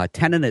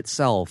tenon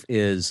itself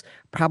is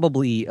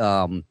probably,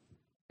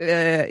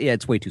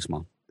 it's way too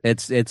small.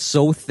 It's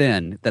so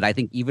thin that I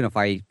think even if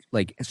I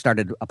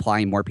started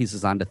applying more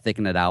pieces on to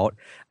thicken it out,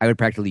 I would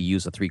practically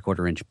use a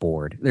 3/4 inch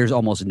board. There's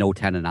almost no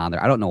tenon on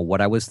there. I don't know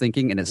what I was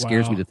thinking, and it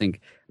scares me to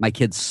think my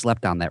kids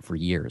slept on that for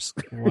years.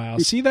 Wow.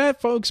 See that,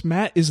 folks?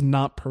 Matt is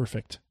not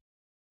not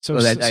So,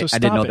 I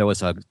didn't know there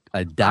was a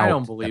doubt. I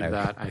don't believe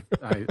that.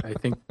 I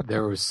think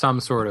there was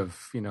some sort of,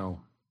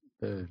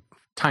 the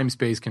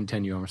time-space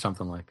continuum or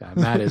something like that.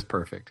 Matt is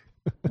perfect.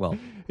 Well,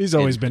 he's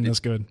always been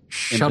this good.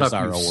 Shut up,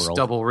 you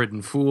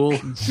stubble-ridden fool.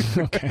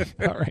 Okay,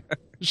 all right.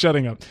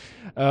 Shutting up.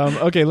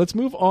 Okay, let's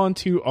move on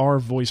to our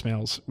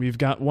voicemails. We've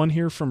got one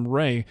here from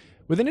Ray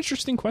with an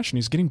interesting question.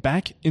 He's getting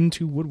back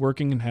into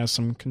woodworking and has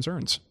some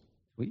concerns.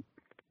 Sweet.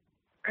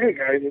 Hey,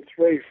 guys, it's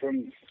Ray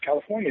from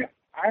California.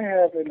 I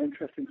have an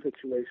interesting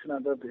situation.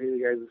 I'd love to hear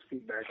you guys'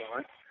 feedback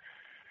on it.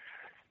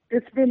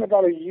 It's been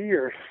about a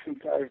year since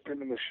I've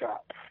been in the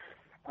shop.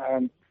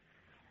 A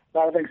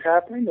lot of things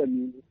happened,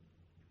 and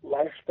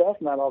life stuff,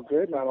 not all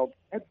good, not all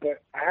bad,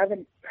 but I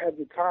haven't had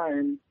the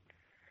time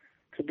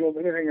to build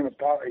anything in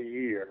about a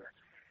year.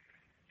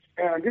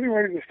 And I'm getting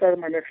ready to start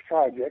my next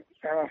project,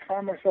 and I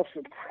find myself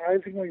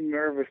surprisingly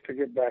nervous to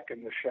get back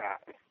in the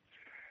shop.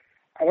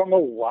 I don't know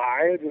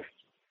why, just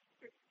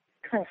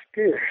kind of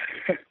scared.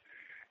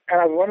 And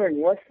I was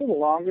wondering, what's the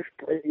longest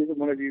break either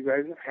one of you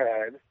guys have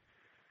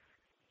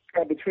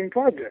had between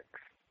projects?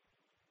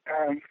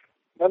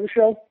 Love the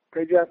show.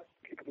 Great job.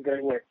 Keep up the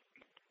great work.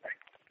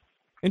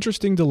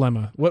 Interesting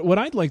dilemma. What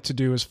I'd like to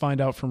do is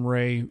find out from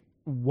Ray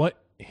what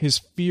his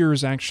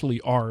fears actually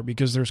are,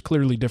 because there's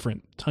clearly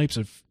different types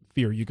of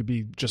fear. You could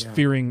be just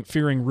fearing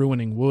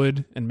ruining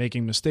wood and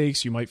making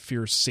mistakes. You might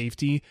fear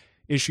safety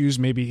issues.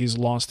 Maybe he's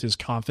lost his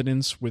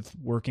confidence with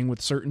working with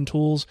certain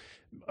tools,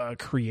 a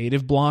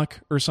creative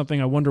block or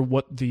something. I wonder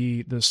what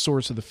the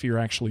source of the fear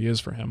actually is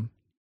for him.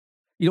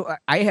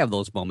 I have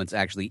those moments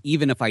actually,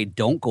 even if I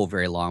don't go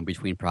very long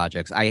between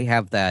projects. I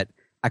have that.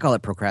 I call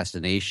it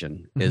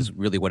procrastination is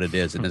really what it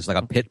is. And it's like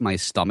a pit in my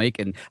stomach.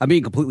 And I'm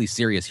being completely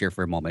serious here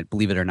for a moment,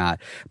 believe it or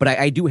not. But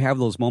I do have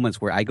those moments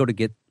where I go to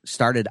get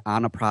started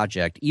on a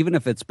project, even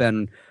if it's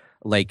been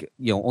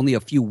only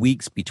a few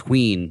weeks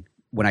between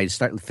when I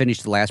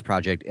finish the last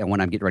project and when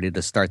I'm getting ready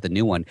to start the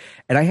new one.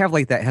 And I have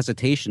that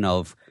hesitation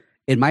of,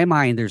 in my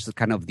mind, there's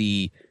kind of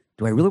do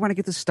I really want to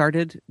get this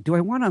started? Do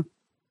I want to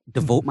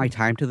devote my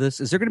time to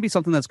this? Is there going to be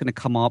something that's going to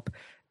come up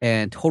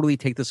and totally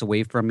take this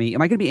away from me?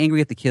 Am I going to be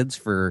angry at the kids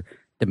for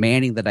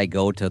demanding that I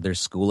go to their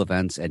school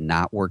events and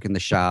not work in the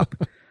shop,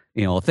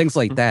 things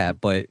like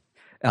that. But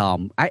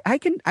I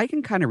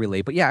can kind of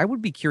relate. But yeah, I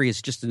would be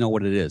curious just to know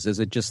what it is. Is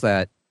it just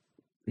that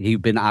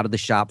you've been out of the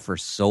shop for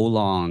so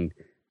long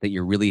that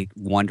you're really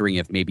wondering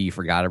if maybe you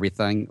forgot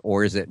everything,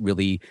 or is it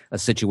really a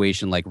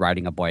situation like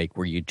riding a bike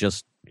where you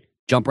just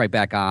jump right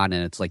back on,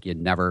 and it's like you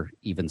never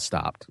even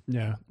stopped.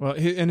 Yeah. Well,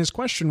 and his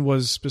question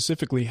was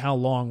specifically how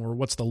long, or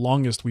what's the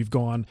longest we've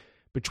gone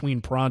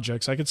between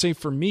projects. I could say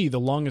for me, the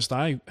longest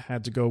I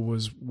had to go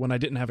was when I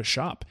didn't have a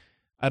shop.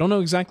 I don't know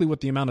exactly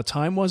what the amount of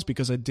time was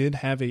because I did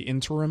have a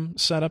interim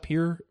setup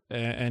here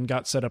and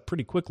got set up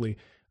pretty quickly.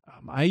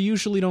 I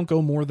usually don't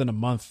go more than a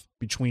month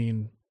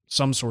between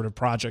some sort of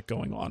project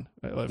going on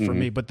for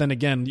me. But then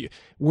again,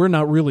 we're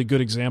not really good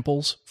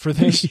examples for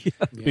this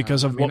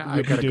because of what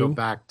we do. Go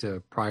back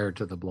to prior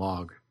to the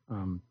blog.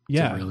 There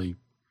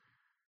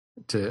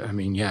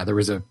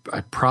was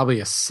probably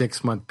a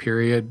 6-month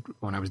period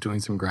when I was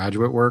doing some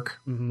graduate work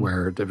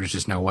where there was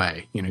just no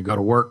way, go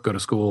to work, go to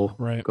school,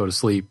 go to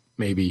sleep,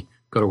 maybe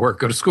go to work,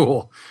 go to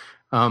school.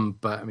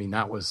 But I mean,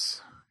 that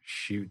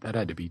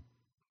had to be,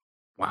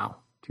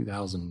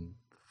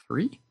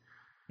 2003.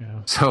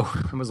 Yeah. So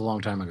it was a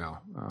long time ago.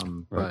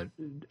 But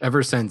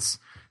ever since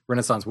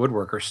Renaissance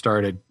Woodworker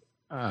started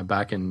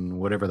back in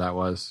whatever that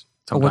was,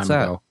 some time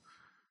ago.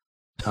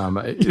 You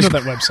know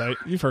that website.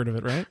 You've heard of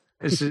it, right?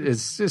 It's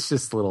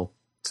just a little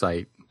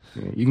site.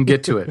 You can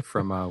get to it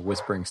from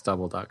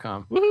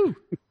whisperingstubble.com. Woohoo!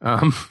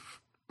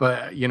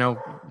 But,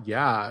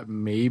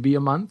 maybe a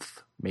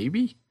month,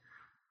 maybe.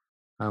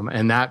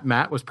 And that,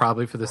 Matt, was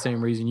probably for the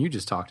same reason you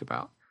just talked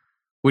about,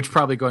 which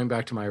probably going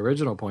back to my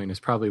original point is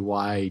probably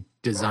why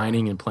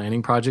designing and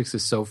planning projects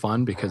is so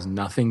fun because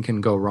nothing can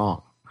go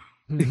wrong.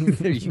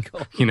 There you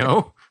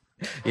go.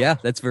 Yeah,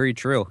 that's very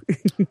true.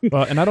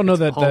 Well, and I don't know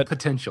that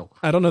potential.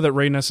 I don't know that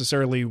Ray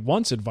necessarily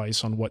wants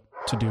advice on what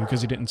to do because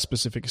he didn't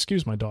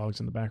excuse my dogs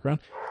in the background.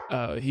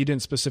 He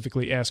didn't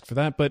specifically ask for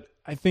that, but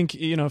I think,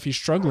 if he's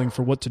struggling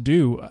for what to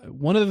do,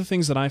 one of the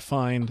things that I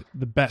find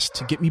the best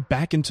to get me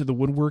back into the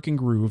woodworking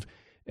groove,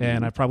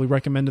 and I probably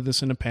recommended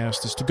this in the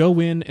past, is to go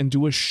in and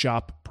do a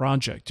shop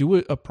project. Do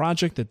a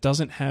project that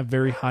doesn't have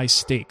very high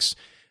stakes.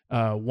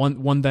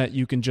 One that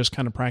you can just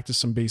kind of practice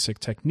some basic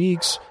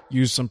techniques,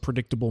 use some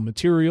predictable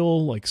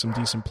material like some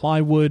decent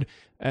plywood,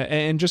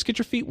 and just get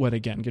your feet wet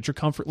again, get your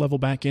comfort level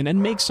back in,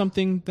 and make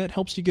something that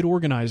helps you get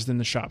organized in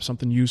the shop,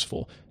 something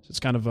useful. So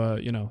it's kind of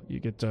you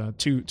get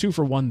two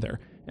for one there,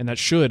 and that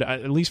should,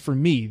 at least for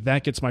me,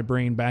 that gets my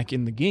brain back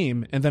in the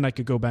game, and then I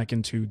could go back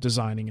into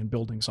designing and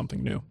building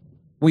something new.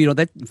 Well,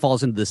 that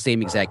falls into the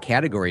same exact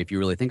category, if you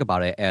really think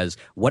about it, as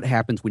what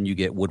happens when you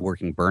get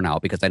woodworking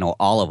burnout, because I know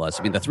all of us,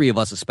 the three of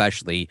us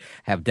especially,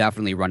 have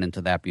definitely run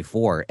into that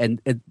before. And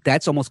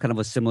that's almost kind of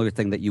a similar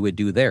thing that you would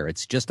do there.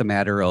 It's just a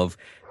matter of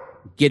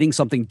getting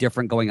something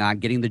different going on,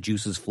 getting the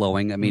juices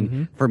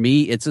flowing. For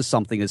me, it's just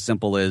something as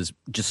simple as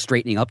just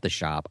straightening up the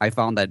shop. I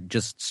found that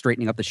just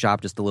straightening up the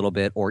shop just a little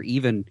bit, or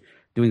even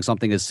doing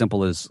something as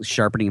simple as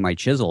sharpening my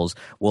chisels,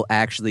 will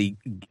actually,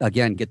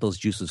 again, get those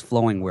juices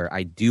flowing where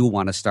I do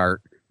want to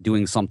start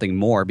doing something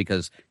more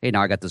because, hey,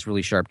 now I got this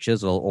really sharp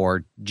chisel,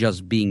 or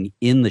just being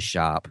in the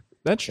shop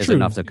is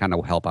enough to kind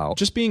of help out.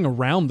 Just being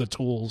around the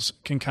tools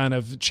can kind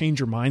of change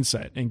your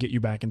mindset and get you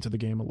back into the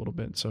game a little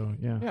bit. So,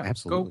 yeah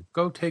absolutely.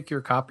 Go take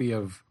your copy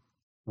of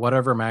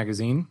whatever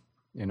magazine,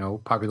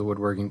 Popular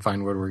Woodworking,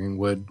 Fine Woodworking,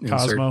 Wood,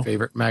 Cosmo. Insert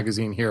favorite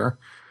magazine here.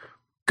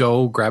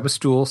 Go grab a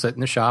stool, sit in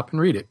the shop, and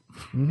read it.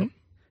 Mm-hmm.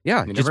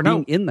 Yeah, just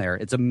being in there.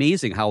 It's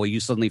amazing how you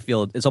suddenly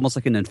feel it's almost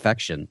like an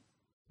infection.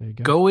 There you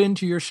go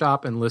into your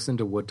shop and listen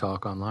to Wood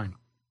Talk online.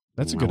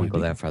 That's a good idea. I won't go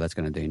that far. That's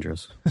kind of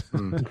dangerous.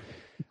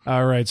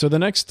 All right. So the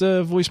next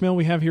voicemail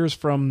we have here is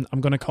from,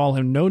 I'm going to call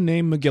him No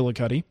Name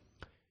McGillicuddy.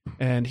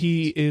 And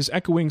he is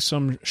echoing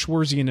some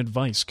Schwarzian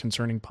advice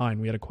concerning pine.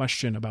 We had a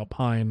question about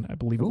pine, I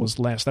believe it was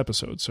last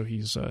episode. So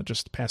he's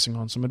just passing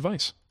on some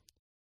advice.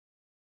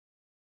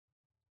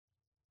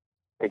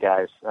 Hey,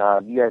 guys.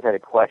 You guys had a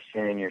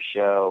question in your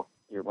show,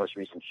 your most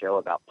recent show,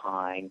 about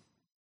pine.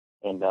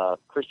 And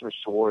Christopher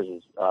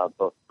Schwarz's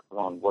book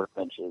on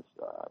workbenches,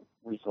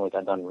 recently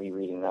got done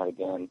rereading that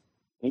again.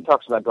 He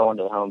talks about going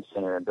to the home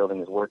center and building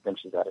his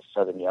workbenches out of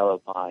southern yellow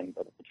pine,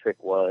 but the trick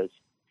was,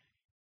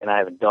 and I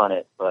haven't done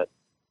it, but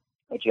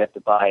you have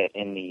to buy it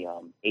in the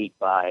 8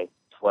 by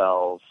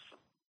 12,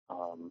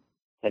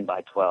 10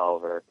 by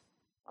 12, or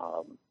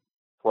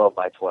 12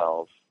 by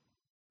 12,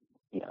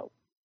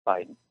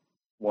 by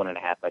 1.5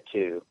 by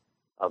 2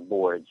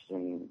 boards,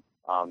 and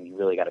you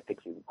really got to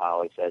pick through the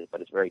pile, he says, but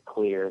it's very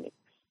clear and it's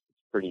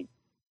pretty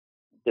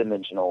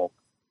dimensional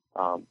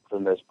for the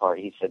most part.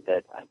 He said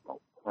that,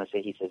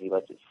 he says he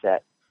lets it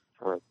set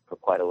for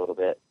quite a little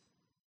bit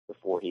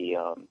before he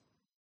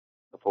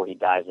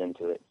dives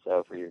into it.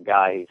 So for your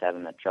guy who's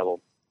having that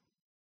trouble,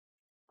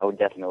 I would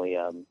definitely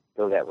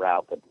go that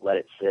route, but let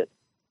it sit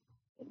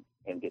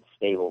and get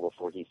stable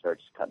before he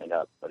starts cutting it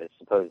up. But it's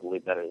supposedly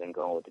better than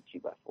going with a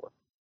 2x4.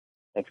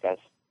 Thanks, guys.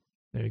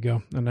 There you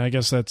go. And I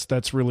guess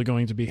that's really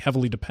going to be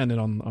heavily dependent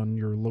on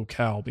your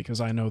locale, because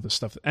I know the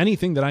stuff.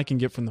 Anything that I can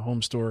get from the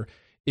home store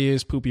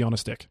is poopy on a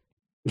stick.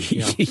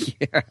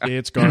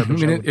 It's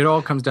garbage. It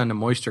all comes down to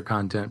moisture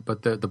content.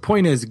 But the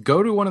point is,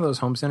 go to one of those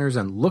home centers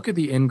and look at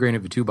the end grain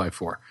of a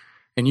 2x4,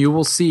 and you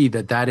will see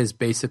that is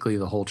basically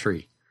the whole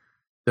tree.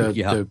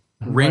 The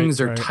rings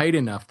are tight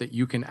enough that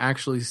you can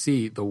actually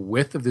see the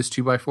width of this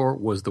 2x4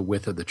 was the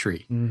width of the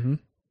tree. Mm-hmm.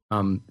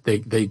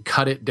 They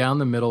cut it down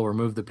the middle,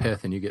 remove the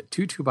pith, and you get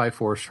 2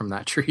 2x4s from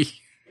that tree.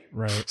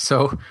 Right.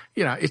 So,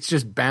 it's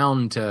just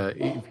bound to,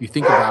 if you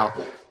think about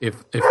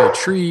if a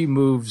tree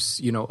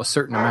moves, a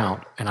certain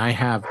amount and I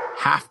have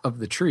half of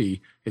the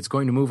tree, it's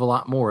going to move a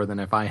lot more than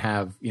if I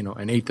have,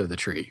 an eighth of the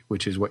tree,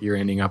 which is what you're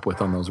ending up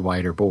with on those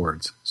wider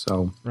boards.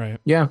 So, right.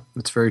 Yeah,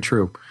 that's very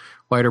true.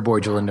 Wider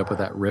boards, you'll end up with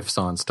that riffs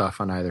on stuff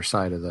on either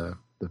side of the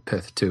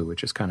pith too,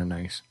 which is kind of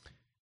nice.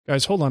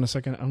 Guys, hold on a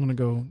second. I'm going to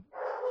go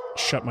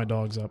shut my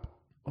dogs up.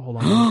 Hold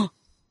on.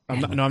 I'm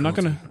not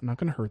going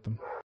to hurt them.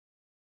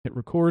 Hit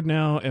record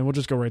now, and we'll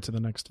just go right to the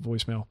next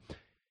voicemail.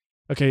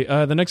 Okay,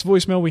 the next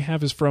voicemail we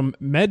have is from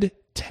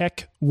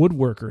MedTech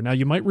Woodworker. Now,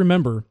 you might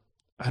remember,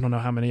 I don't know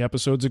how many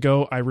episodes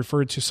ago, I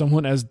referred to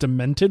someone as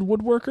Demented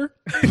Woodworker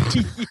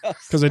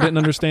because I didn't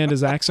understand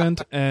his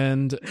accent,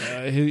 and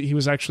he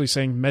was actually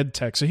saying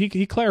MedTech. So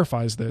he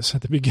clarifies this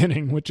at the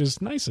beginning, which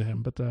is nice of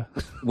him. But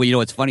well,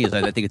 what's funny is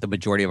I think the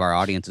majority of our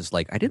audience is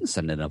like, I didn't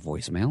send in a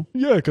voicemail.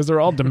 Yeah, because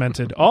they're all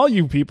demented. All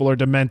you people are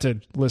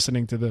demented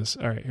listening to this.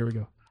 All right, here we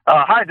go.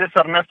 Hi, this is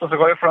Ernesto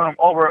Segoya from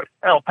over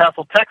El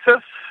Paso,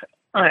 Texas,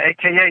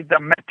 a.k.a. the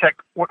MedTech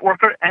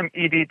Woodworker,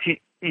 MEDTECH,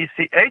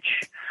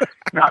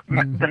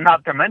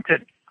 not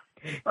demented,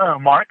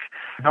 Mark.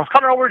 I was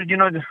coming over to,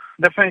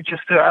 definitely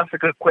just to ask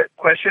a quick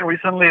question.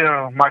 Recently,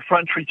 my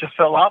front tree just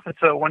fell off.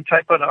 It's one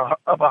type of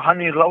a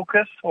honey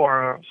locust,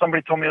 or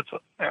somebody told me it's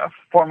a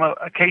form of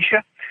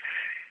acacia.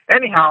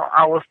 Anyhow,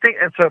 I was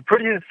thinking it's a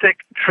pretty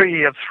thick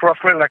tree. It's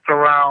roughly like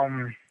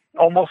around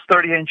almost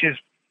 30 inches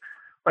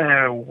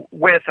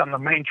width on the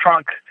main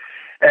trunk,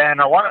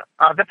 and I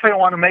definitely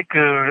want to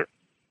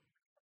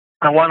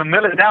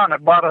mill it down. I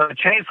bought a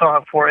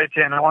chainsaw for it,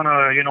 and I want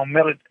to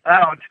mill it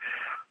out.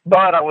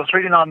 But I was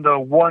reading on the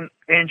 1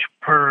 inch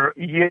per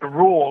year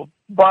rule,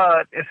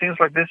 but it seems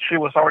like this tree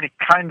was already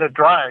kind of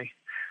dry,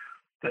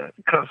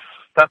 because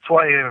that's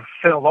why it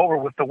fell over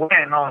with the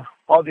wind.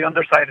 All the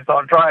underside is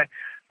all dry.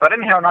 But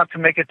anyhow, not to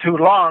make it too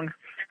long,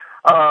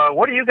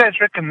 what do you guys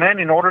recommend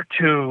in order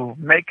to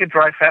make it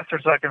dry faster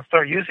so I can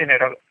start using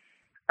it?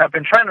 I've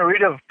been trying to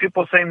read of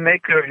people saying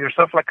make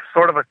yourself like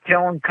sort of a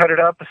kiln, cut it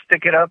up,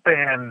 stick it up,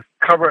 and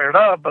cover it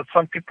up. But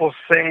some people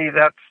say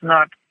that's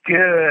not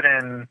good,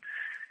 and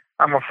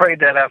I'm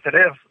afraid that after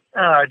this,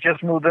 I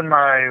just moved in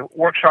my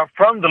workshop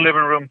from the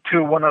living room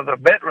to one of the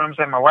bedrooms,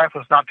 and my wife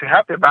was not too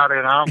happy about it.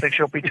 And I don't think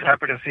she'll be too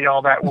happy to see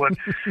all that wood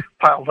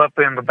piled up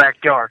in the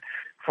backyard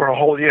for a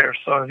whole year.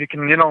 So if you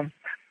can,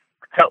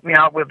 help me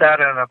out with that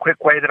in a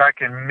quick way that I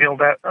can mill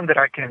that, and that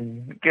I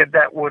can get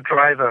that wood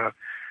dry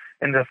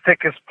in the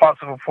thickest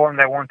possible form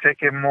that won't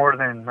take it more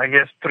than, I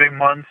guess, 3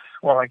 months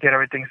while I get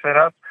everything set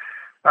up.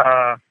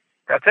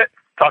 That's it.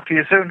 Talk to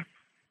you soon.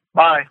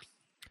 Bye.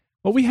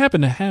 Well, we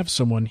happen to have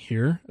someone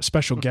here, a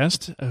special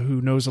guest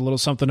who knows a little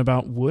something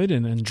about wood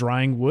and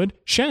drying wood.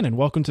 Shannon,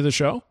 welcome to the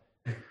show.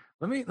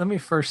 Let me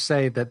first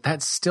say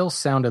that still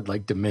sounded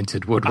like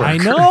Demented Woodworker. I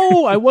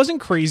know. I wasn't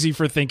crazy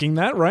for thinking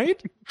that,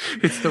 right?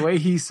 It's the way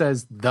he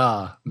says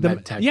the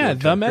MedTech. Yeah, Woodworker.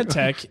 the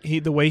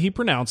MedTech. The way he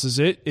pronounces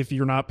it, if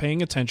you're not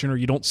paying attention or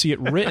you don't see it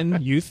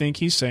written, you think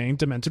he's saying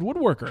Demented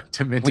Woodworker.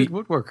 Demented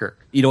Woodworker.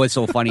 What's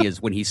so funny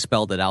is when he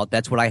spelled it out,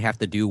 that's what I have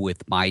to do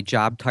with my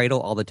job title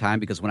all the time,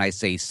 because when I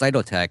say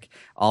cytotech,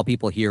 all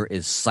people hear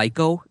is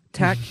psycho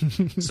tech.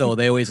 So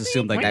they always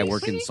assume like I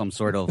work in some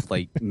sort of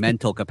like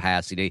mental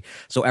capacity.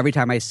 So every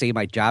time I say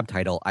my job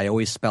title, I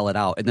always spell it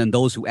out. And then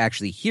those who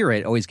actually hear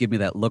it always give me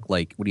that look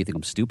like, what do you think,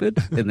 I'm stupid?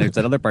 And there's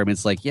that other part,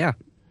 it's like, yeah.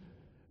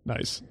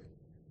 Nice.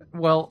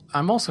 Well,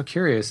 I'm also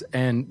curious,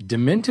 and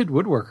Demented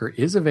Woodworker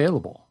is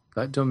available.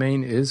 That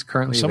domain is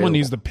currently Someone available.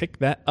 needs to pick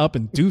that up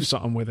and do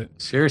something with it.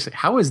 Seriously,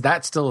 how is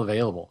that still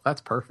available?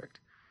 That's perfect.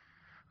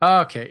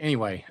 Okay,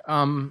 anyway,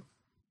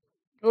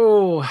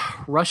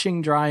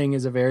 rushing drying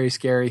is a very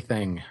scary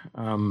thing.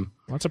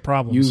 Lots of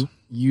problems.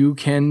 You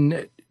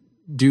can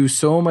do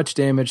so much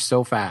damage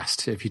so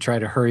fast if you try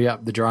to hurry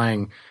up the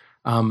drying.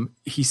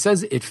 He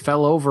says it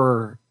fell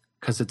over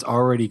because it's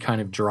already kind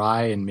of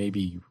dry and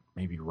maybe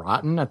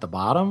rotten at the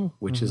bottom,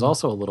 which is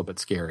also a little bit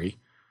scary.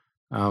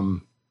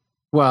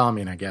 Well, I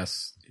mean, I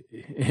guess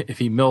if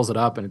he mills it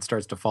up and it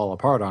starts to fall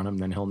apart on him,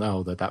 then he'll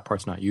know that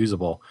part's not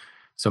usable.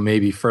 So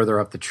maybe further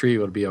up the tree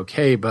would be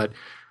okay. But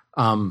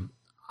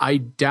I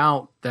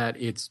doubt that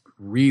it's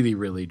really,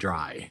 really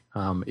dry.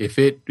 If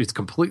it's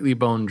completely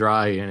bone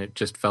dry and it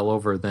just fell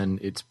over, then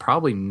it's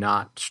probably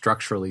not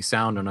structurally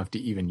sound enough to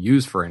even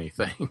use for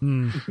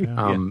anything.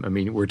 I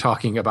mean, we're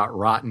talking about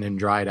rotten and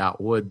dried out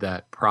wood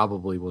that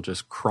probably will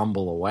just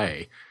crumble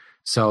away.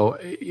 So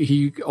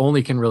he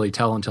only can really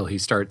tell until he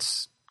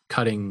starts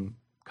cutting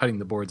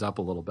the boards up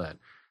a little bit.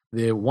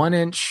 The 1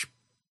 inch,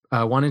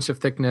 1 inch of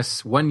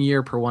thickness, 1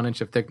 year per 1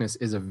 inch of thickness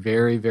is a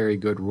very, very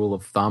good rule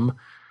of thumb.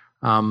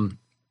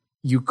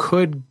 You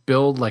could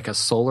build like a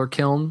solar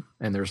kiln,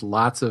 and there's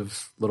lots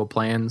of little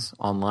plans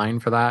online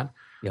for that.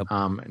 Yep.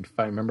 And if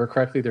I remember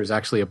correctly, there's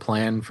actually a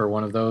plan for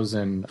one of those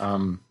in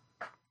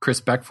Chris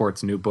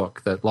Beckfort's new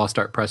book that Lost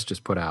Art Press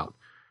just put out.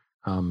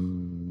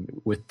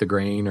 With the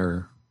grain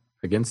or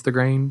against the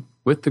grain?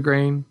 With the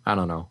grain? I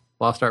don't know.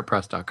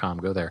 LostArtPress.com.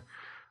 Go there.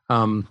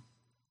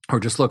 or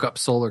just look up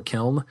solar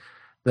kiln.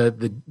 The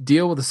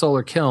deal with the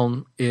solar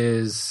kiln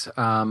is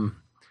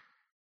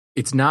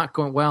it's not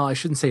going, well, I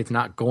shouldn't say it's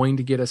not going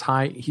to get as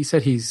high. He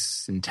said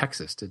he's in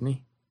Texas, didn't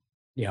he?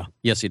 Yeah.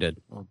 Yes, he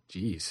did. Well,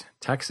 geez,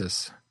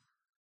 Texas.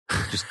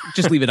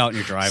 Just leave it out in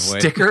your driveway.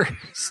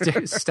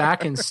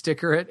 Stack and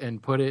sticker it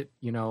and put it,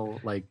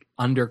 like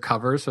under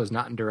cover so it's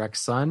not in direct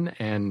sun,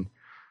 and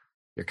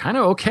you're kind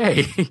of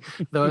okay.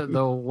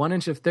 The 1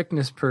 inch of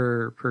thickness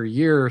per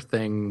year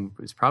thing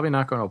is probably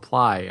not going to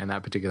apply in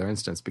that particular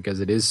instance because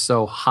it is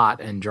so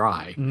hot and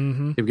dry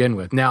to begin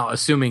with. Now,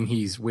 assuming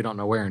we don't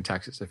know where in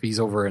Texas. If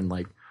he's over in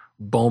like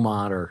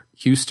Beaumont or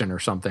Houston or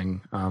something,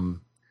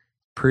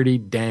 pretty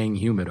dang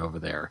humid over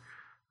there.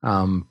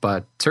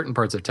 But certain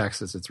parts of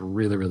Texas, it's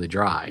really, really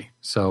dry.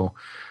 So,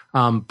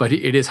 but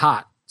it is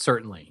hot,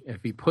 certainly.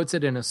 If he puts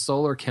it in a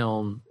solar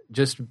kiln,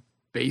 just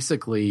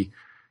basically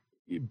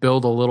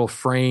build a little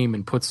frame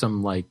and put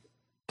some like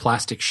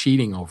plastic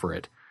sheeting over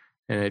it,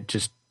 and it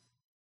just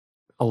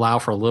allow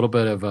for a little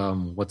bit of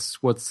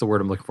what's the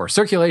word I'm looking for?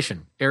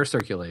 Circulation, air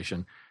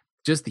circulation.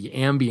 Just the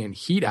ambient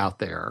heat out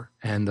there,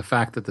 and the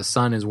fact that the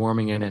sun is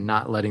warming it and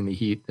not letting the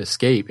heat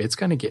escape, it's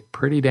going to get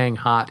pretty dang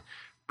hot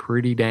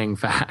pretty dang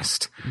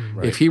fast.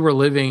 Right. If he were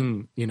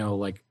living,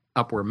 like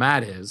up where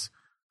Matt is,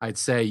 I'd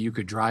say you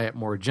could dry it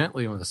more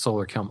gently with a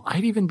solar kiln.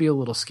 I'd even be a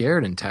little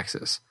scared in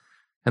Texas,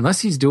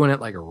 unless he's doing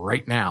it like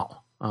right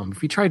now.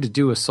 If he tried to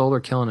do a solar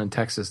kiln in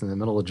Texas in the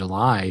middle of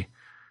July,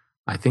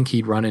 I think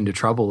he'd run into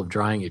trouble of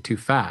drying it too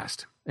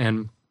fast.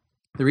 And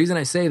the reason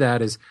I say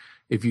that is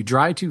if you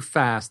dry too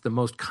fast, the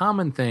most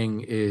common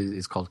thing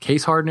is called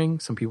case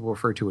hardening. Some people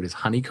refer to it as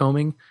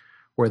honeycombing,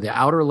 where the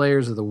outer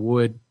layers of the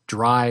wood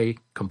dry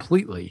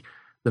completely.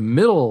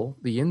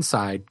 The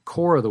inside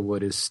core of the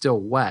wood is still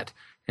wet,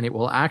 and it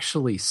will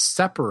actually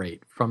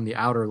separate from the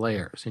outer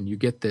layers, and you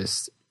get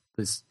this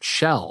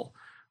shell.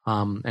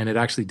 And it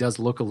actually does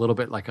look a little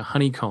bit like a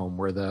honeycomb,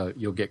 where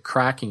you'll get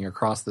cracking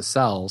across the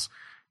cells,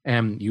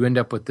 and you end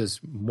up with this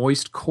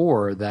moist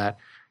core that,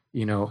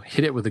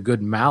 hit it with a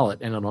good mallet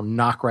and it'll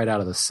knock right out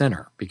of the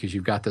center because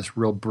you've got this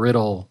real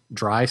brittle,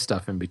 dry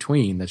stuff in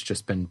between that's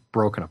just been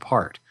broken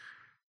apart.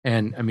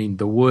 And I mean,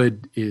 the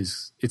wood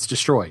it's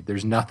destroyed.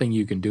 There's nothing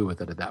you can do with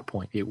it at that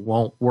point. It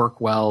won't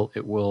work well.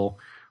 It will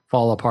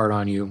fall apart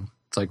on you.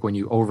 It's like when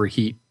you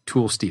overheat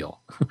tool steel.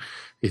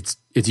 It's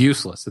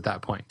useless at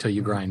that point until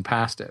you grind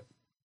past it.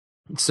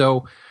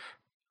 So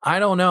I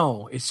don't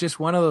know. It's just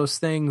one of those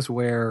things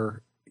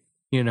where,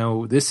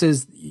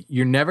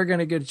 you're never going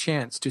to get a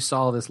chance to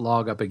saw this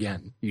log up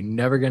again. You're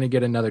never going to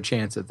get another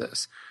chance at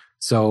this.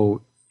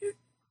 So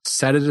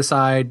set it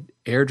aside,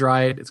 air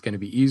dry it. It's going to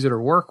be easier to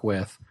work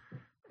with.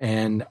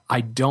 And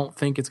I don't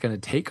think it's going to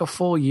take a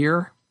full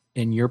year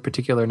in your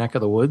particular neck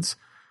of the woods.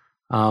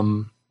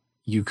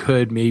 You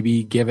could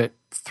maybe give it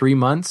 3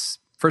 months.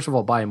 First of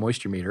all, buy a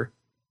moisture meter.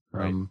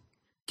 Right.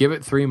 Give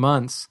it 3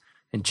 months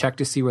and check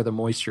to see where the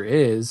moisture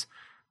is.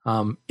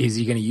 Is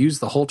he going to use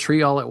the whole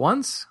tree all at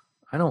once?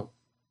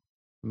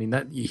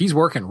 He's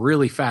working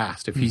really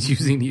fast if he's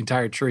using the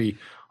entire tree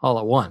all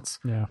at once.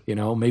 Yeah.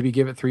 Maybe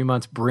give it 3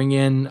 months, bring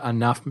in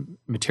enough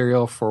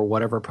material for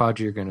whatever project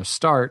you're going to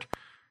start,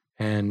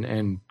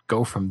 and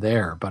go from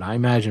there. But I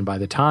imagine by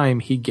the time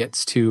he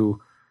gets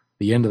to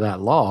the end of that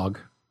log,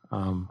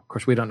 of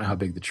course, we don't know how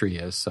big the tree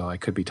is, so I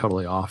could be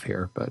totally off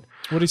here. But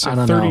what do you say,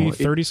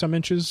 30 some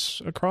inches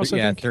across?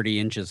 Yeah, 30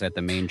 inches at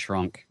the main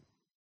trunk.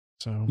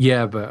 So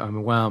yeah, but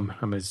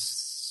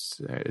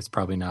it's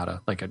probably not an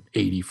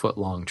 80-foot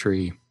long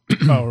tree.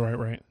 Oh,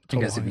 right. I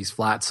guess if he's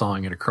flat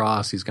sawing it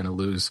across, he's going to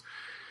lose,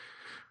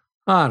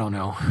 I don't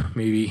know,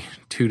 maybe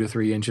 2 to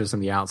 3 inches on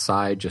the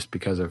outside just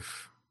because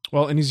of.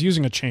 Well, and he's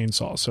using a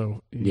chainsaw,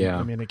 so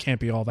yeah. It can't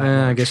be all that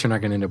much. I guess you're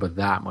not going to end up with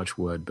that much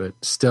wood, but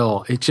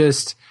still, it's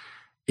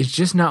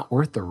just not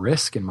worth the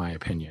risk, in my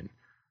opinion.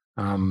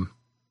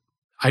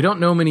 I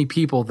don't know many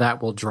people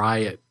that will dry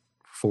it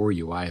for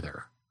you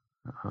either.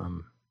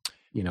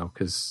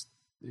 Because,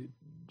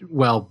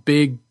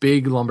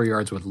 big lumber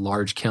yards with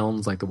large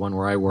kilns, like the one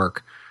where I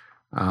work,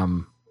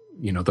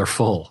 they're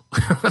full.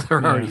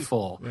 They're already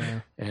full.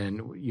 Yeah.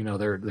 And,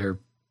 they're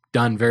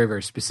done very,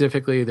 very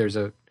specifically. There's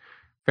a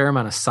fair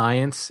amount of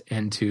science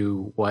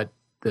into what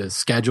the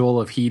schedule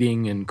of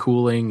heating and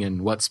cooling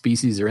and what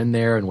species are in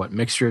there and what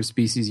mixture of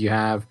species you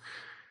have.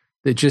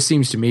 It just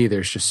seems to me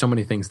there's just so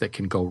many things that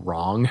can go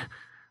wrong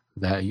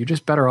that you're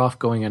just better off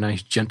going a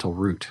nice gentle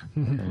route.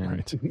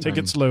 Right. Take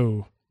it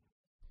slow.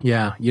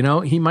 Yeah.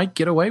 He might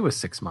get away with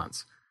 6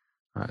 months,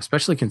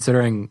 especially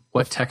considering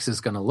what Texas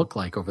is going to look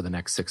like over the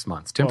next 6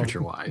 months,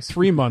 temperature-wise.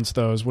 3 months,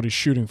 though, is what he's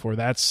shooting for.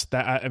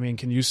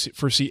 Can you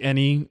foresee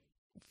any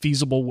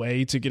feasible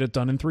way to get it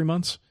done in 3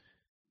 months?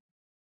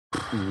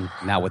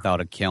 Not without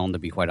a kiln, to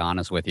be quite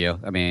honest with you.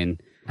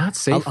 Not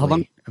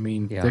safely.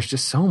 There's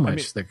just so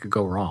much that could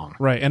go wrong.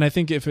 Right, and I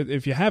think if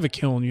you have a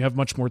kiln, you have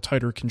much more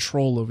tighter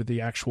control over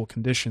the actual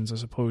conditions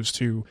as opposed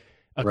to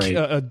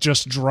a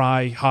just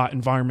dry, hot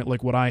environment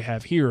like what I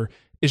have here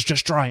is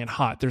just dry and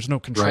hot. There's no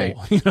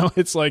control. Right.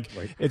 It's like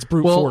it's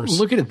brute force. Well,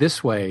 look at it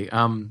this way.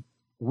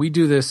 We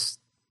do this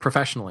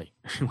professionally.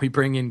 We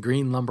bring in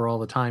green lumber all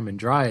the time and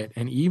dry it.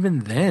 And even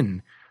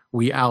then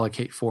we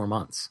allocate 4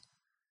 months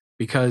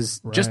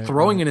because just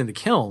throwing it in the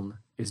kiln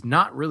is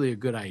not really a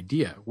good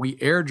idea. We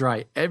air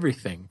dry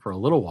everything for a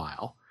little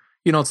while.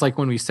 You know, it's like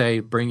when we say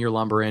bring your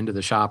lumber into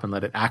the shop and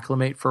let it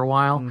acclimate for a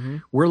while. Mm-hmm.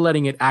 We're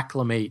letting it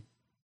acclimate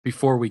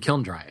before we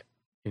kiln dry it.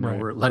 You know,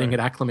 we're letting it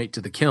acclimate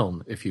to the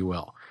kiln, if you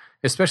will,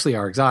 especially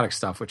our exotic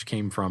stuff, which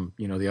came from,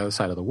 you know, the other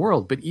side of the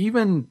world. But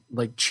even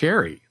like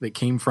cherry that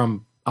came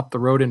from up the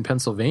road in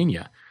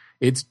Pennsylvania,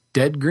 it's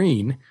dead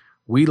green.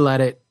 We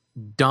let it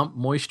dump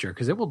moisture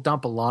because it will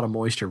dump a lot of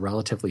moisture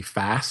relatively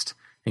fast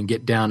and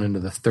get down into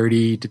the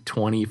 30 to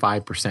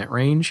 25%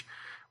 range.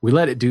 We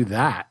let it do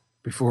that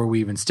before we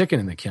even stick it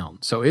in the kiln.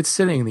 So it's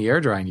sitting in the air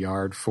drying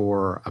yard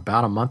for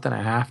about a month and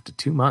a half to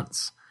 2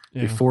 months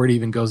before it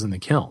even goes in the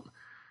kiln.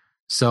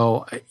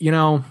 So, you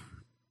know,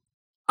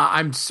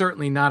 I'm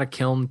certainly not a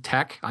kiln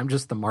tech. I'm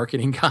just the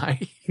marketing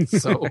guy.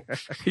 So,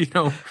 you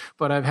know,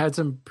 but I've had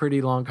some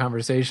pretty long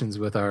conversations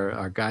with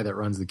our guy that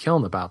runs the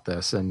kiln about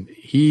this. And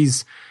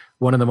he's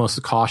one of the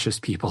most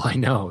cautious people I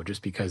know,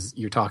 just because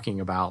you're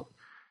talking about,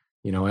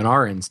 you know, in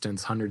our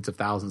instance, hundreds of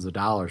thousands of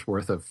dollars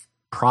worth of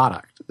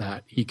product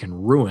that he can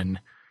ruin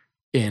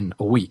in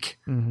a week.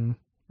 Mm-hmm.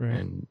 Right.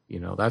 And,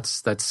 you know,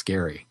 that's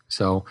scary.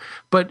 So,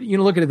 but, you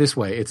know, look at it this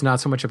way. It's not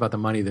so much about the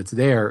money that's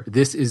there.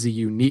 This is a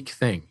unique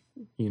thing.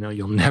 You know,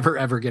 you'll never,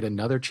 ever get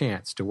another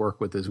chance to work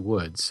with this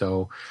wood.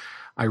 So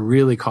I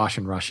really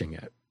caution rushing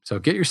it. So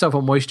get yourself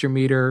a moisture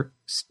meter,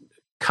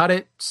 cut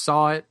it,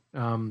 saw it,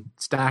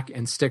 stack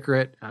and sticker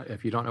it.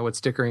 If you don't know what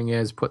stickering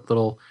is, put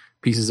little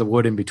pieces of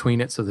wood in between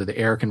it so that the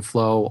air can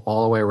flow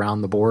all the way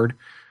around the board.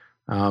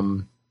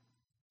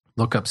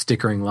 Look up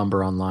stickering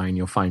lumber online.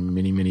 You'll find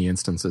many, many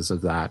instances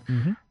of that.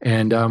 Mm-hmm.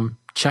 And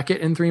check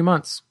it in 3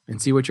 months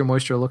and see what your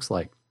moisture looks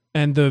like.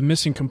 And the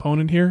missing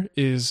component here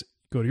is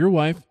go to your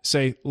wife,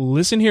 say,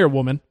 listen here,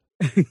 woman.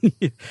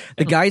 The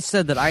guy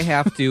said that I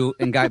have to,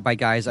 and by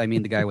guys, I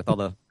mean the guy with all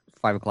the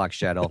 5 o'clock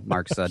shadow,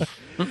 Mark said.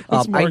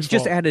 I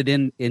just added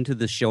into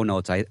the show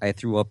notes, I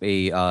threw up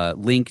a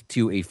link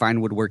to a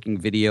fine woodworking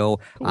video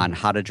on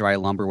how to dry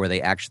lumber where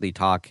they actually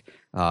talk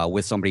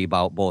with somebody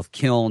about both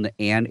kiln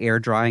and air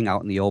drying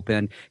out in the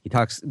open. He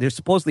talks, there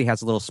supposedly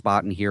has a little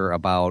spot in here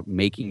about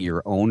making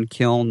your own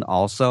kiln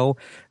also.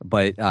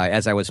 But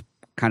as I was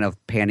kind of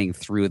panning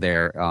through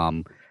there,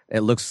 it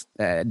looks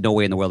no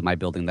way in the world am I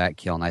building that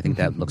kiln. I think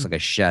that looks like a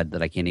shed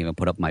that I can't even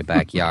put up in my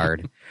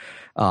backyard.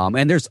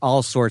 And there's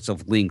all sorts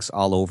of links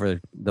all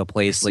over the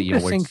place. I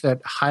think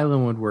that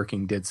Highland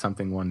Woodworking did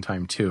something one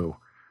time too.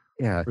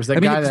 Yeah, there was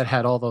that guy that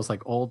had all those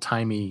like old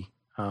timey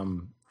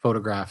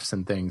photographs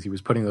and things. He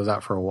was putting those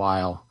out for a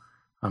while.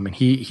 And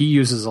he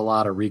uses a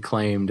lot of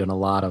reclaimed and a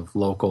lot of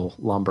local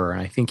lumber.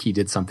 And I think he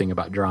did something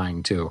about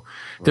drying too.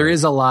 Right. There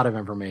is a lot of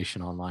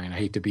information online. I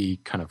hate to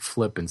be kind of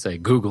flip and say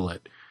Google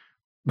it.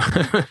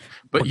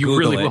 but you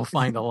really will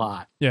find a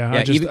lot.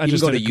 Yeah, even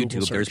go to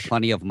YouTube. There's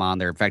plenty of them on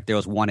there. In fact, there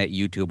was one at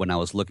YouTube when I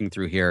was looking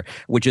through here,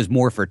 which is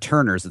more for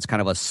turners. It's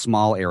kind of a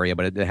small area,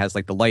 but it has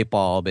like the light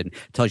bulb and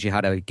tells you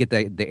how to get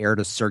the air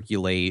to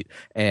circulate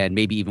and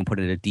maybe even put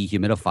in a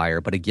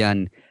dehumidifier. But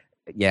again,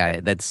 yeah,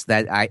 that's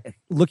that.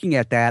 Looking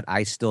at that,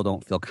 I still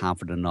don't feel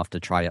confident enough to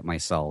try it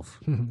myself.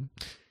 All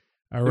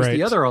right. There's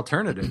the other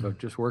alternative of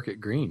just work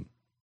it green.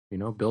 You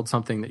know, build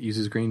something that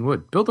uses green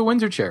wood. Build a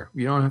Windsor chair.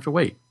 You don't have to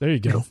wait. There you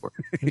go.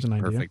 There's an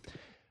idea. Perfect.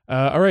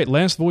 All right,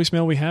 last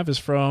voicemail we have is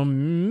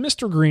from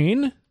Mr.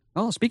 Green.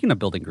 Oh, speaking of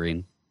building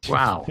green.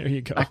 Wow. There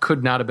you go. That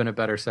could not have been a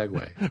better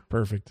segue.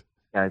 Perfect.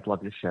 Guys,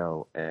 love your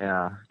show.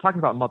 Talking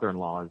about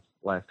mother-in-laws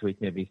last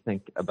week made me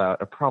think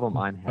about a problem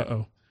I'm having.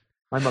 Uh-oh.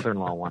 My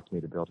mother-in-law wants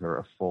me to build her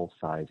a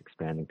full-size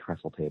expanding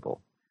trestle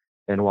table.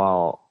 And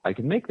while I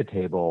can make the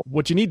table...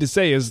 What you need to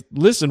say is,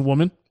 listen,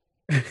 woman.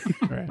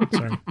 All right,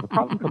 sorry. The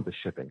problem comes with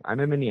shipping. I'm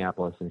in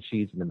Minneapolis, and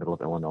she's in the middle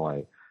of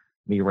Illinois.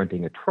 Me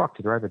renting a truck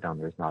to drive it down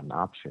there is not an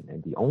option.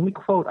 And the only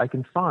quote I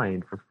can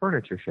find for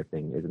furniture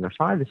shipping is in the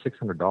 $500 to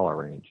 $600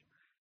 range.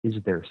 Is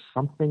there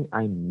something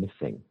I'm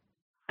missing?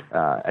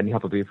 Any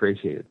help would be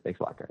appreciated. Thanks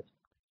a lot, guys.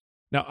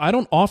 Now, I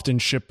don't often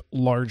ship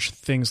large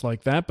things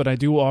like that, but I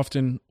do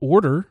often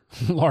order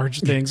large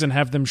things and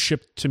have them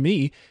shipped to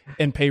me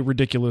and pay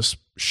ridiculous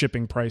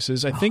shipping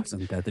prices. I think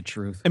isn't that the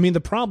truth? I mean,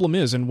 the problem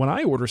is, and when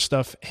I order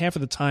stuff, half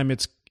of the time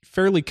it's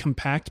fairly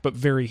compact but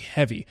very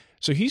heavy.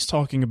 So he's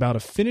talking about a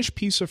finished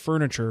piece of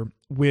furniture,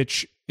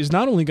 which is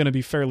not only going to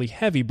be fairly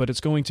heavy, but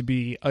it's going to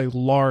be a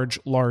large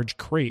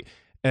crate.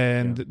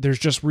 And there's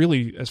just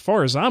really, as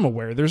far as I'm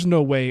aware, there's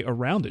no way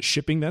around it.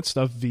 Shipping that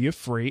stuff via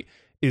freight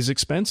is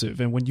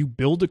expensive. And when you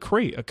build a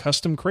crate, a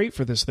custom crate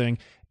for this thing,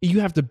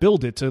 you have to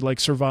build it to like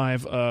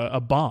survive a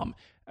bomb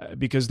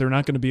because they're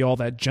not going to be all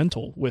that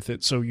gentle with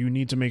it. So you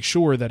need to make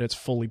sure that it's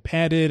fully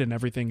padded and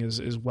everything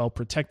is well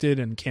protected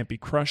and can't be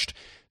crushed.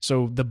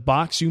 So the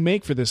box you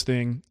make for this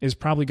thing is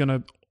probably going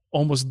to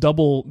almost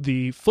double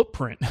the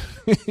footprint,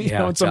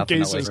 in some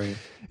cases.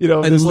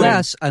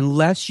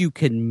 Unless you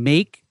can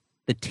make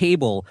the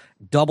table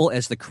double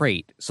as the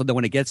crate. So that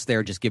when it gets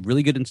there, just give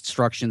really good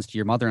instructions to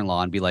your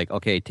mother-in-law and be like,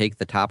 okay, take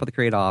the top of the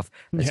crate off.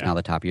 That's now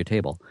the top of your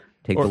table.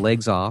 Take the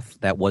legs off.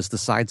 That was the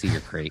sides of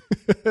your crate.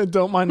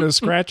 Don't mind those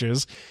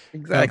scratches.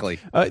 Exactly.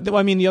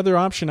 I mean, the other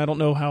option, I don't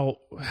know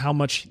how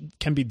much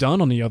can be done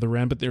on the other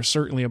end, but there's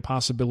certainly a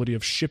possibility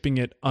of shipping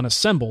it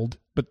unassembled.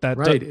 But that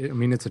right. I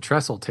mean, it's a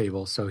trestle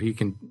table, so you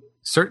can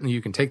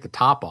take the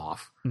top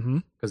off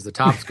because the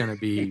top's going to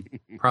be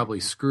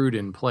probably screwed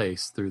in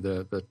place through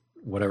the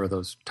whatever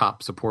those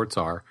top supports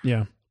are.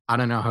 Yeah. I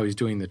don't know how he's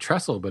doing the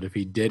trestle, but if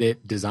he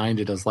designed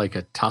it as like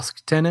a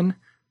tusk tenon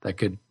that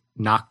could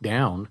knock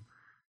down,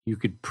 you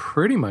could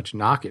pretty much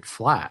knock it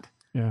flat.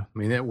 Yeah. I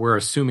mean, we're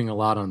assuming a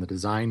lot on the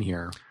design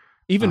here.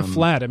 Even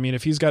flat. I mean,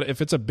 if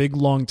it's a big,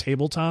 long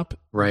tabletop,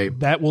 right,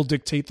 that will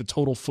dictate the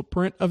total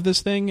footprint of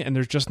this thing. And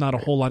there's just not a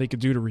whole lot he could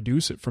do to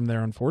reduce it from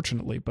there,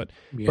 unfortunately. But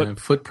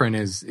footprint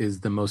is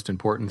the most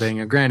important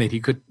thing. Granted,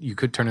 you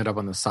could turn it up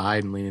on the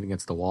side and lean it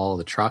against the wall of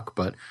the truck,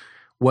 but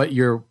what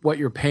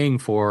you're paying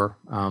for,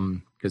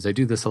 because I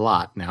do this a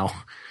lot now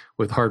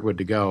with Hardwood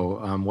to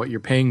Go, what you're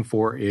paying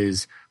for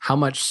is how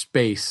much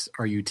space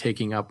are you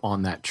taking up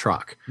on that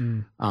truck?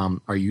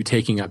 Are you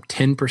taking up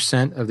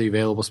 10% of the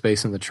available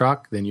space in the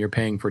truck? Then you're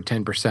paying for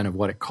 10% of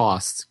what it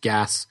costs,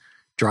 gas,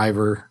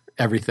 driver,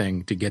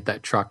 everything to get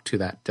that truck to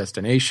that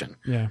destination.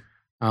 Yeah.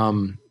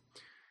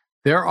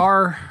 There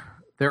are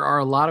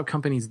a lot of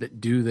companies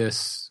that do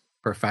this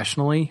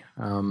professionally.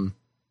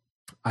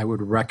 I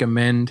would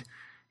recommend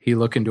he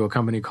look into a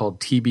company called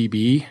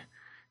TBB.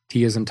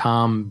 T as in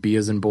Tom, B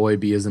as in boy,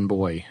 B as in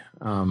boy.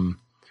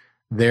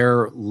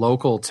 They're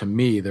local to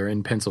me. They're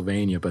in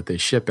Pennsylvania, but they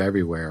ship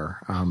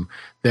everywhere.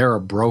 They're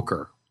a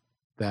broker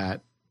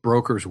that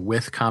brokers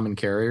with common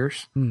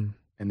carriers, and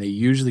they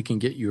usually can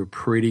get you a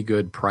pretty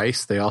good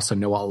price. They also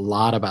know a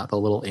lot about the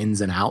little ins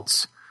and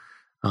outs.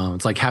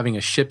 It's like having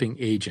a shipping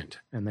agent,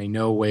 and they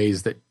know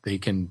ways that they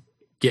can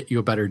get you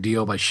a better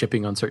deal by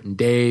shipping on certain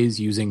days,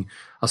 using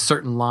a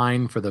certain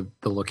line for the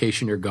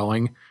location you're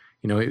going.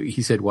 You know,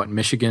 he said,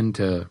 Michigan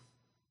to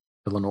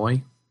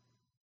Illinois?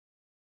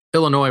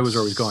 Illinois was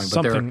where he was going,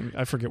 but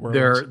I forget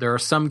where there are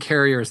some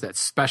carriers that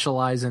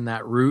specialize in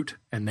that route,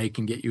 and they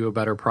can get you a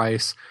better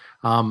price.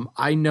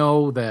 I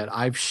know that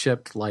I've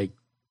shipped like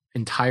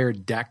entire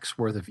decks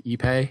worth of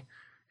epay,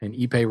 and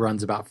epay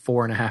runs about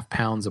 4.5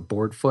 pounds a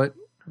board foot.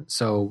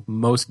 So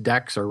most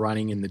decks are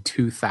running in the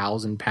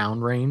 2,000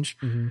 pound range.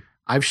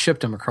 I've shipped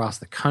them across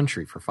the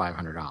country for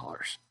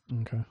 $500.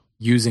 Okay.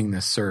 Using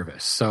this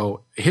service.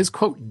 So his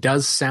quote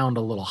does sound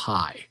a little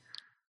high.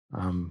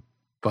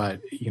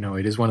 But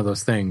it is one of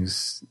those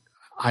things.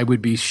 I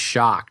would be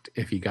shocked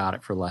if he got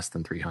it for less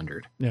than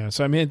 $300. Yeah.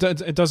 So, I mean,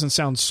 it doesn't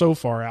sound so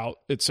far out.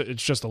 It's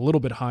just a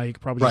little bit high. You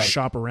could probably just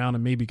shop around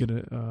and maybe get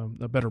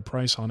a better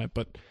price on it.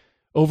 But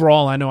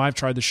overall, I know I've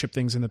tried to ship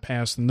things in the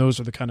past, and those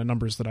are the kind of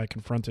numbers that I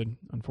confronted,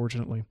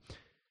 unfortunately.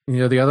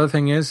 The other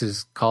thing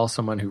is call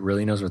someone who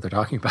really knows what they're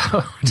talking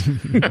about.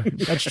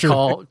 That's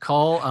true.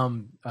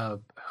 Call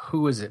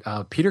who is it?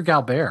 Peter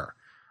Galbert.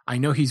 I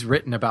know he's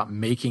written about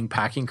making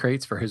packing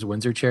crates for his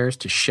Windsor chairs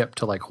to ship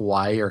to like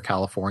Hawaii or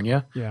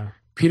California. Yeah.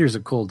 Peter's a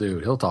cool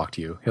dude. He'll talk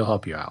to you. He'll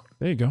help you out.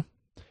 There you go.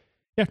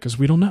 Yeah, because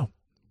we don't know.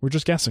 We're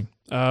just guessing.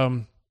 All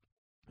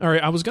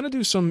right, I was going to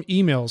do some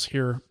emails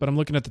here, but I'm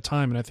looking at the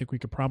time, and I think we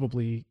could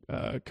probably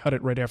cut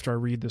it right after I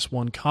read this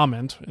one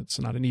comment. It's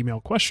not an email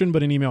question,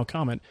 but an email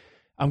comment.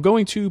 I'm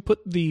going to put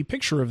the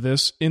picture of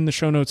this in the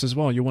show notes as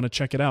well. You'll want to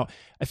check it out.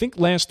 I think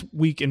last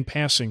week in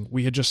passing,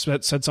 we had just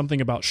said something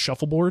about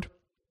shuffleboard.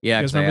 Yeah,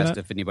 because I asked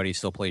if anybody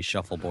still plays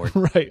shuffleboard.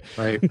 Right.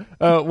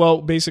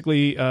 Well,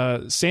 basically,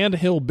 Sand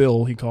Hill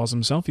Bill, he calls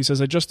himself. He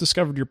says, I just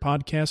discovered your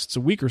podcasts a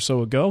week or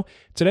so ago.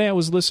 Today I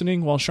was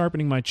listening while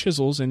sharpening my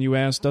chisels, and you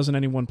asked, doesn't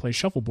anyone play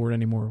shuffleboard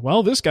anymore?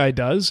 Well, this guy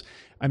does.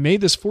 I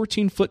made this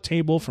 14-foot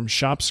table from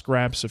shop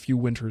scraps a few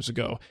winters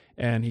ago,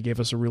 and he gave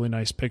us a really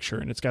nice picture.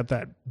 And it's got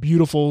that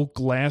beautiful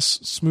glass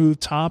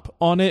smooth top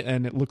on it,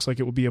 and it looks like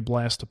it would be a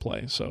blast to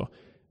play. So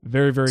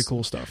very, very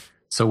cool stuff.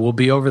 So we'll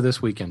be over this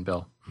weekend,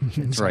 Bill.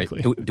 That's right.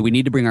 Do we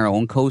need to bring our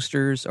own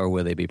coasters, or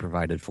will they be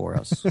provided for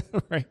us?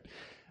 Right.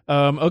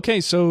 Okay,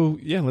 so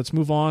yeah, let's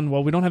move on.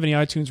 Well, we don't have any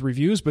iTunes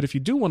reviews, but if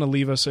you do want to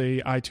leave us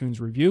a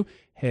iTunes review,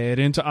 head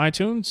into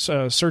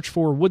iTunes, search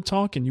for Wood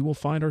Talk, and you will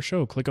find our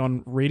show. Click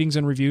on ratings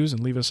and reviews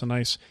and leave us a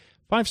nice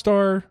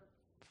 5-star,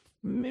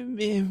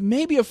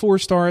 maybe a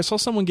 4-star. I saw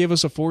someone give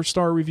us a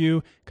 4-star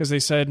review because they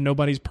said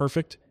nobody's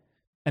perfect.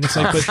 And it's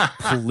like, but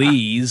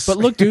please. But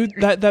look, dude,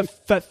 that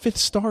 5th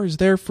star is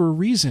there for a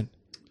reason.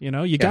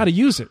 You got to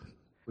use it.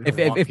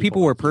 If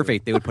people were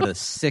perfect, they would put a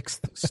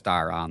 6th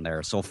star on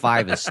there. So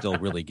 5 is still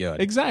really good.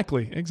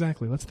 Exactly.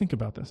 Let's think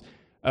about this.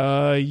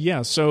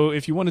 Yeah, so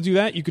if you want to do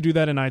that, you could do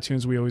that in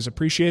iTunes. We always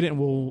appreciate it, and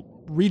we'll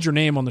read your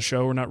name on the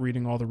show. We're not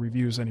reading all the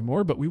reviews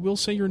anymore, but we will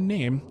say your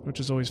name, which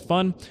is always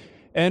fun.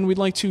 And we'd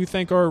like to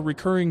thank our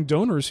recurring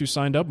donors who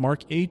signed up,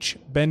 Mark H.,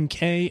 Ben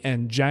K.,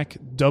 and Jack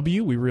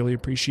W. We really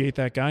appreciate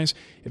that, guys.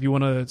 If you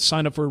want to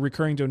sign up for a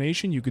recurring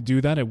donation, you could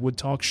do that at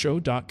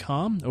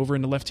woodtalkshow.com. Over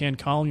in the left-hand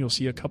column, you'll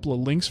see a couple of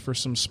links for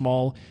some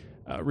small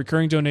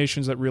recurring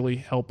donations that really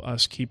help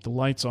us keep the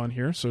lights on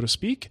here, so to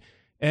speak.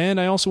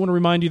 And I also want to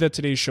remind you that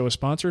today's show is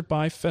sponsored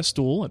by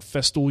Festool at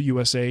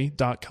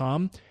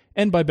festoolusa.com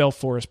and by Bell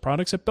Forest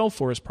Products at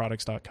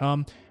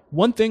bellforestproducts.com.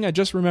 One thing I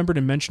just remembered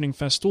in mentioning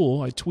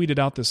Festool, I tweeted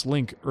out this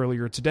link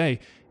earlier today.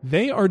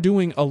 They are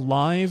doing a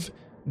live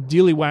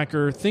Dealy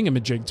Whacker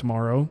thingamajig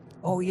tomorrow.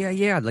 Oh,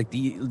 yeah. Like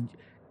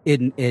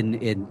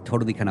in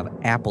totally kind of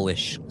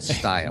Apple-ish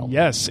style.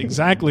 Yes,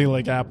 exactly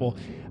like Apple.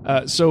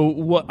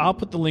 So I'll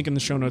put the link in the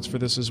show notes for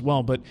this as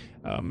well. But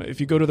if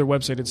you go to their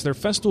website, it's their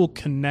Festool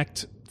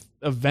Connect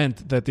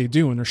event that they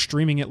do, and they're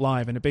streaming it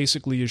live, and it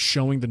basically is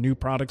showing the new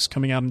products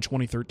coming out in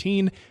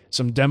 2013,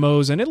 some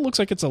demos, and it looks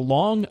like it's a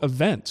long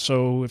event.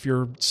 So if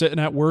you're sitting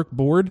at work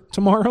bored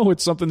tomorrow,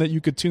 it's something that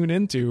you could tune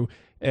into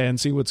and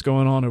see what's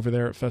going on over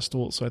there at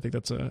Festool. So I think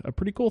that's a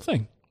pretty cool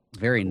thing.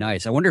 Very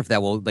nice. I wonder if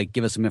that will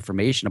give us some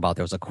information about.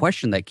 There was a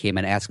question that came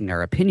in asking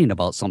our opinion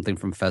about something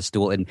from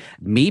Festool, and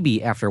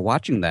maybe after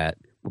watching that,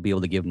 we'll be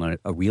able to give them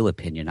a real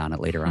opinion on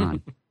it later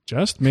on.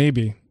 Just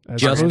maybe.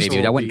 Just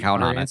maybe. I wouldn't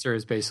count on it. Our answer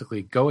is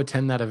basically go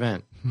attend that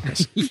event.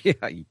 Yeah.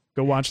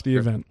 Go watch the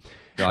event.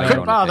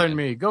 Quit bothering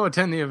me. Go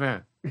attend the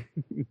event.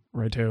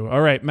 Righto.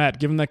 All right, Matt,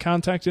 give them that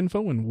contact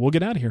info and we'll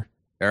get out of here.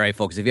 All right,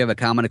 folks, if you have a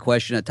comment, a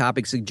question, a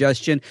topic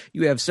suggestion,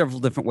 you have several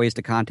different ways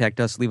to contact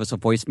us. Leave us a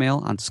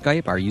voicemail on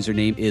Skype. Our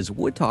username is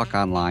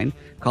WoodTalkOnline.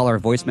 Call our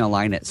voicemail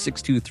line at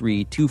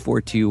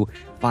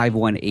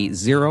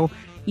 623-242-5180.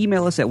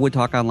 Email us at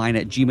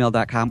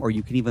woodtalkonline@gmail.com, or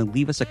you can even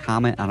leave us a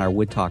comment on our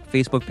Wood Talk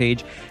Facebook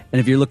page. And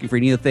if you're looking for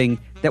anything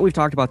that we've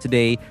talked about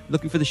today,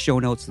 looking for the show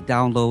notes, the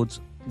downloads,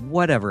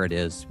 whatever it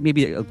is,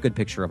 maybe a good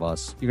picture of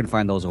us, you're going to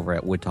find those over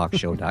at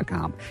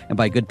woodtalkshow.com. And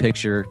by good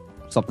picture,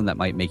 something that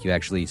might make you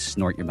actually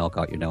snort your milk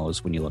out your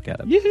nose when you look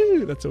at it.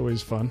 Yee-hoo, that's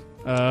always fun.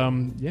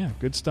 Yeah,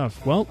 good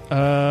stuff. Well,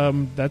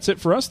 that's it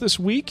for us this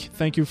week.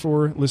 Thank you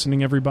for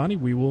listening, everybody.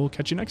 We will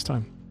catch you next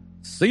time.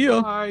 See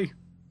ya. Bye.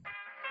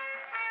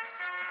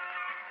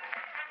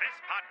 This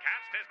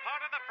podcast is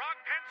part of the Frog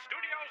Pants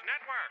Studios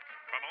Network.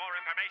 For more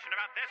information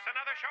about this and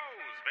other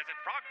shows, visit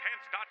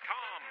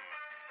frogpants.com.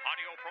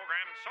 Audio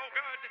program so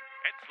good,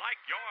 it's like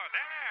you're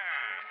there.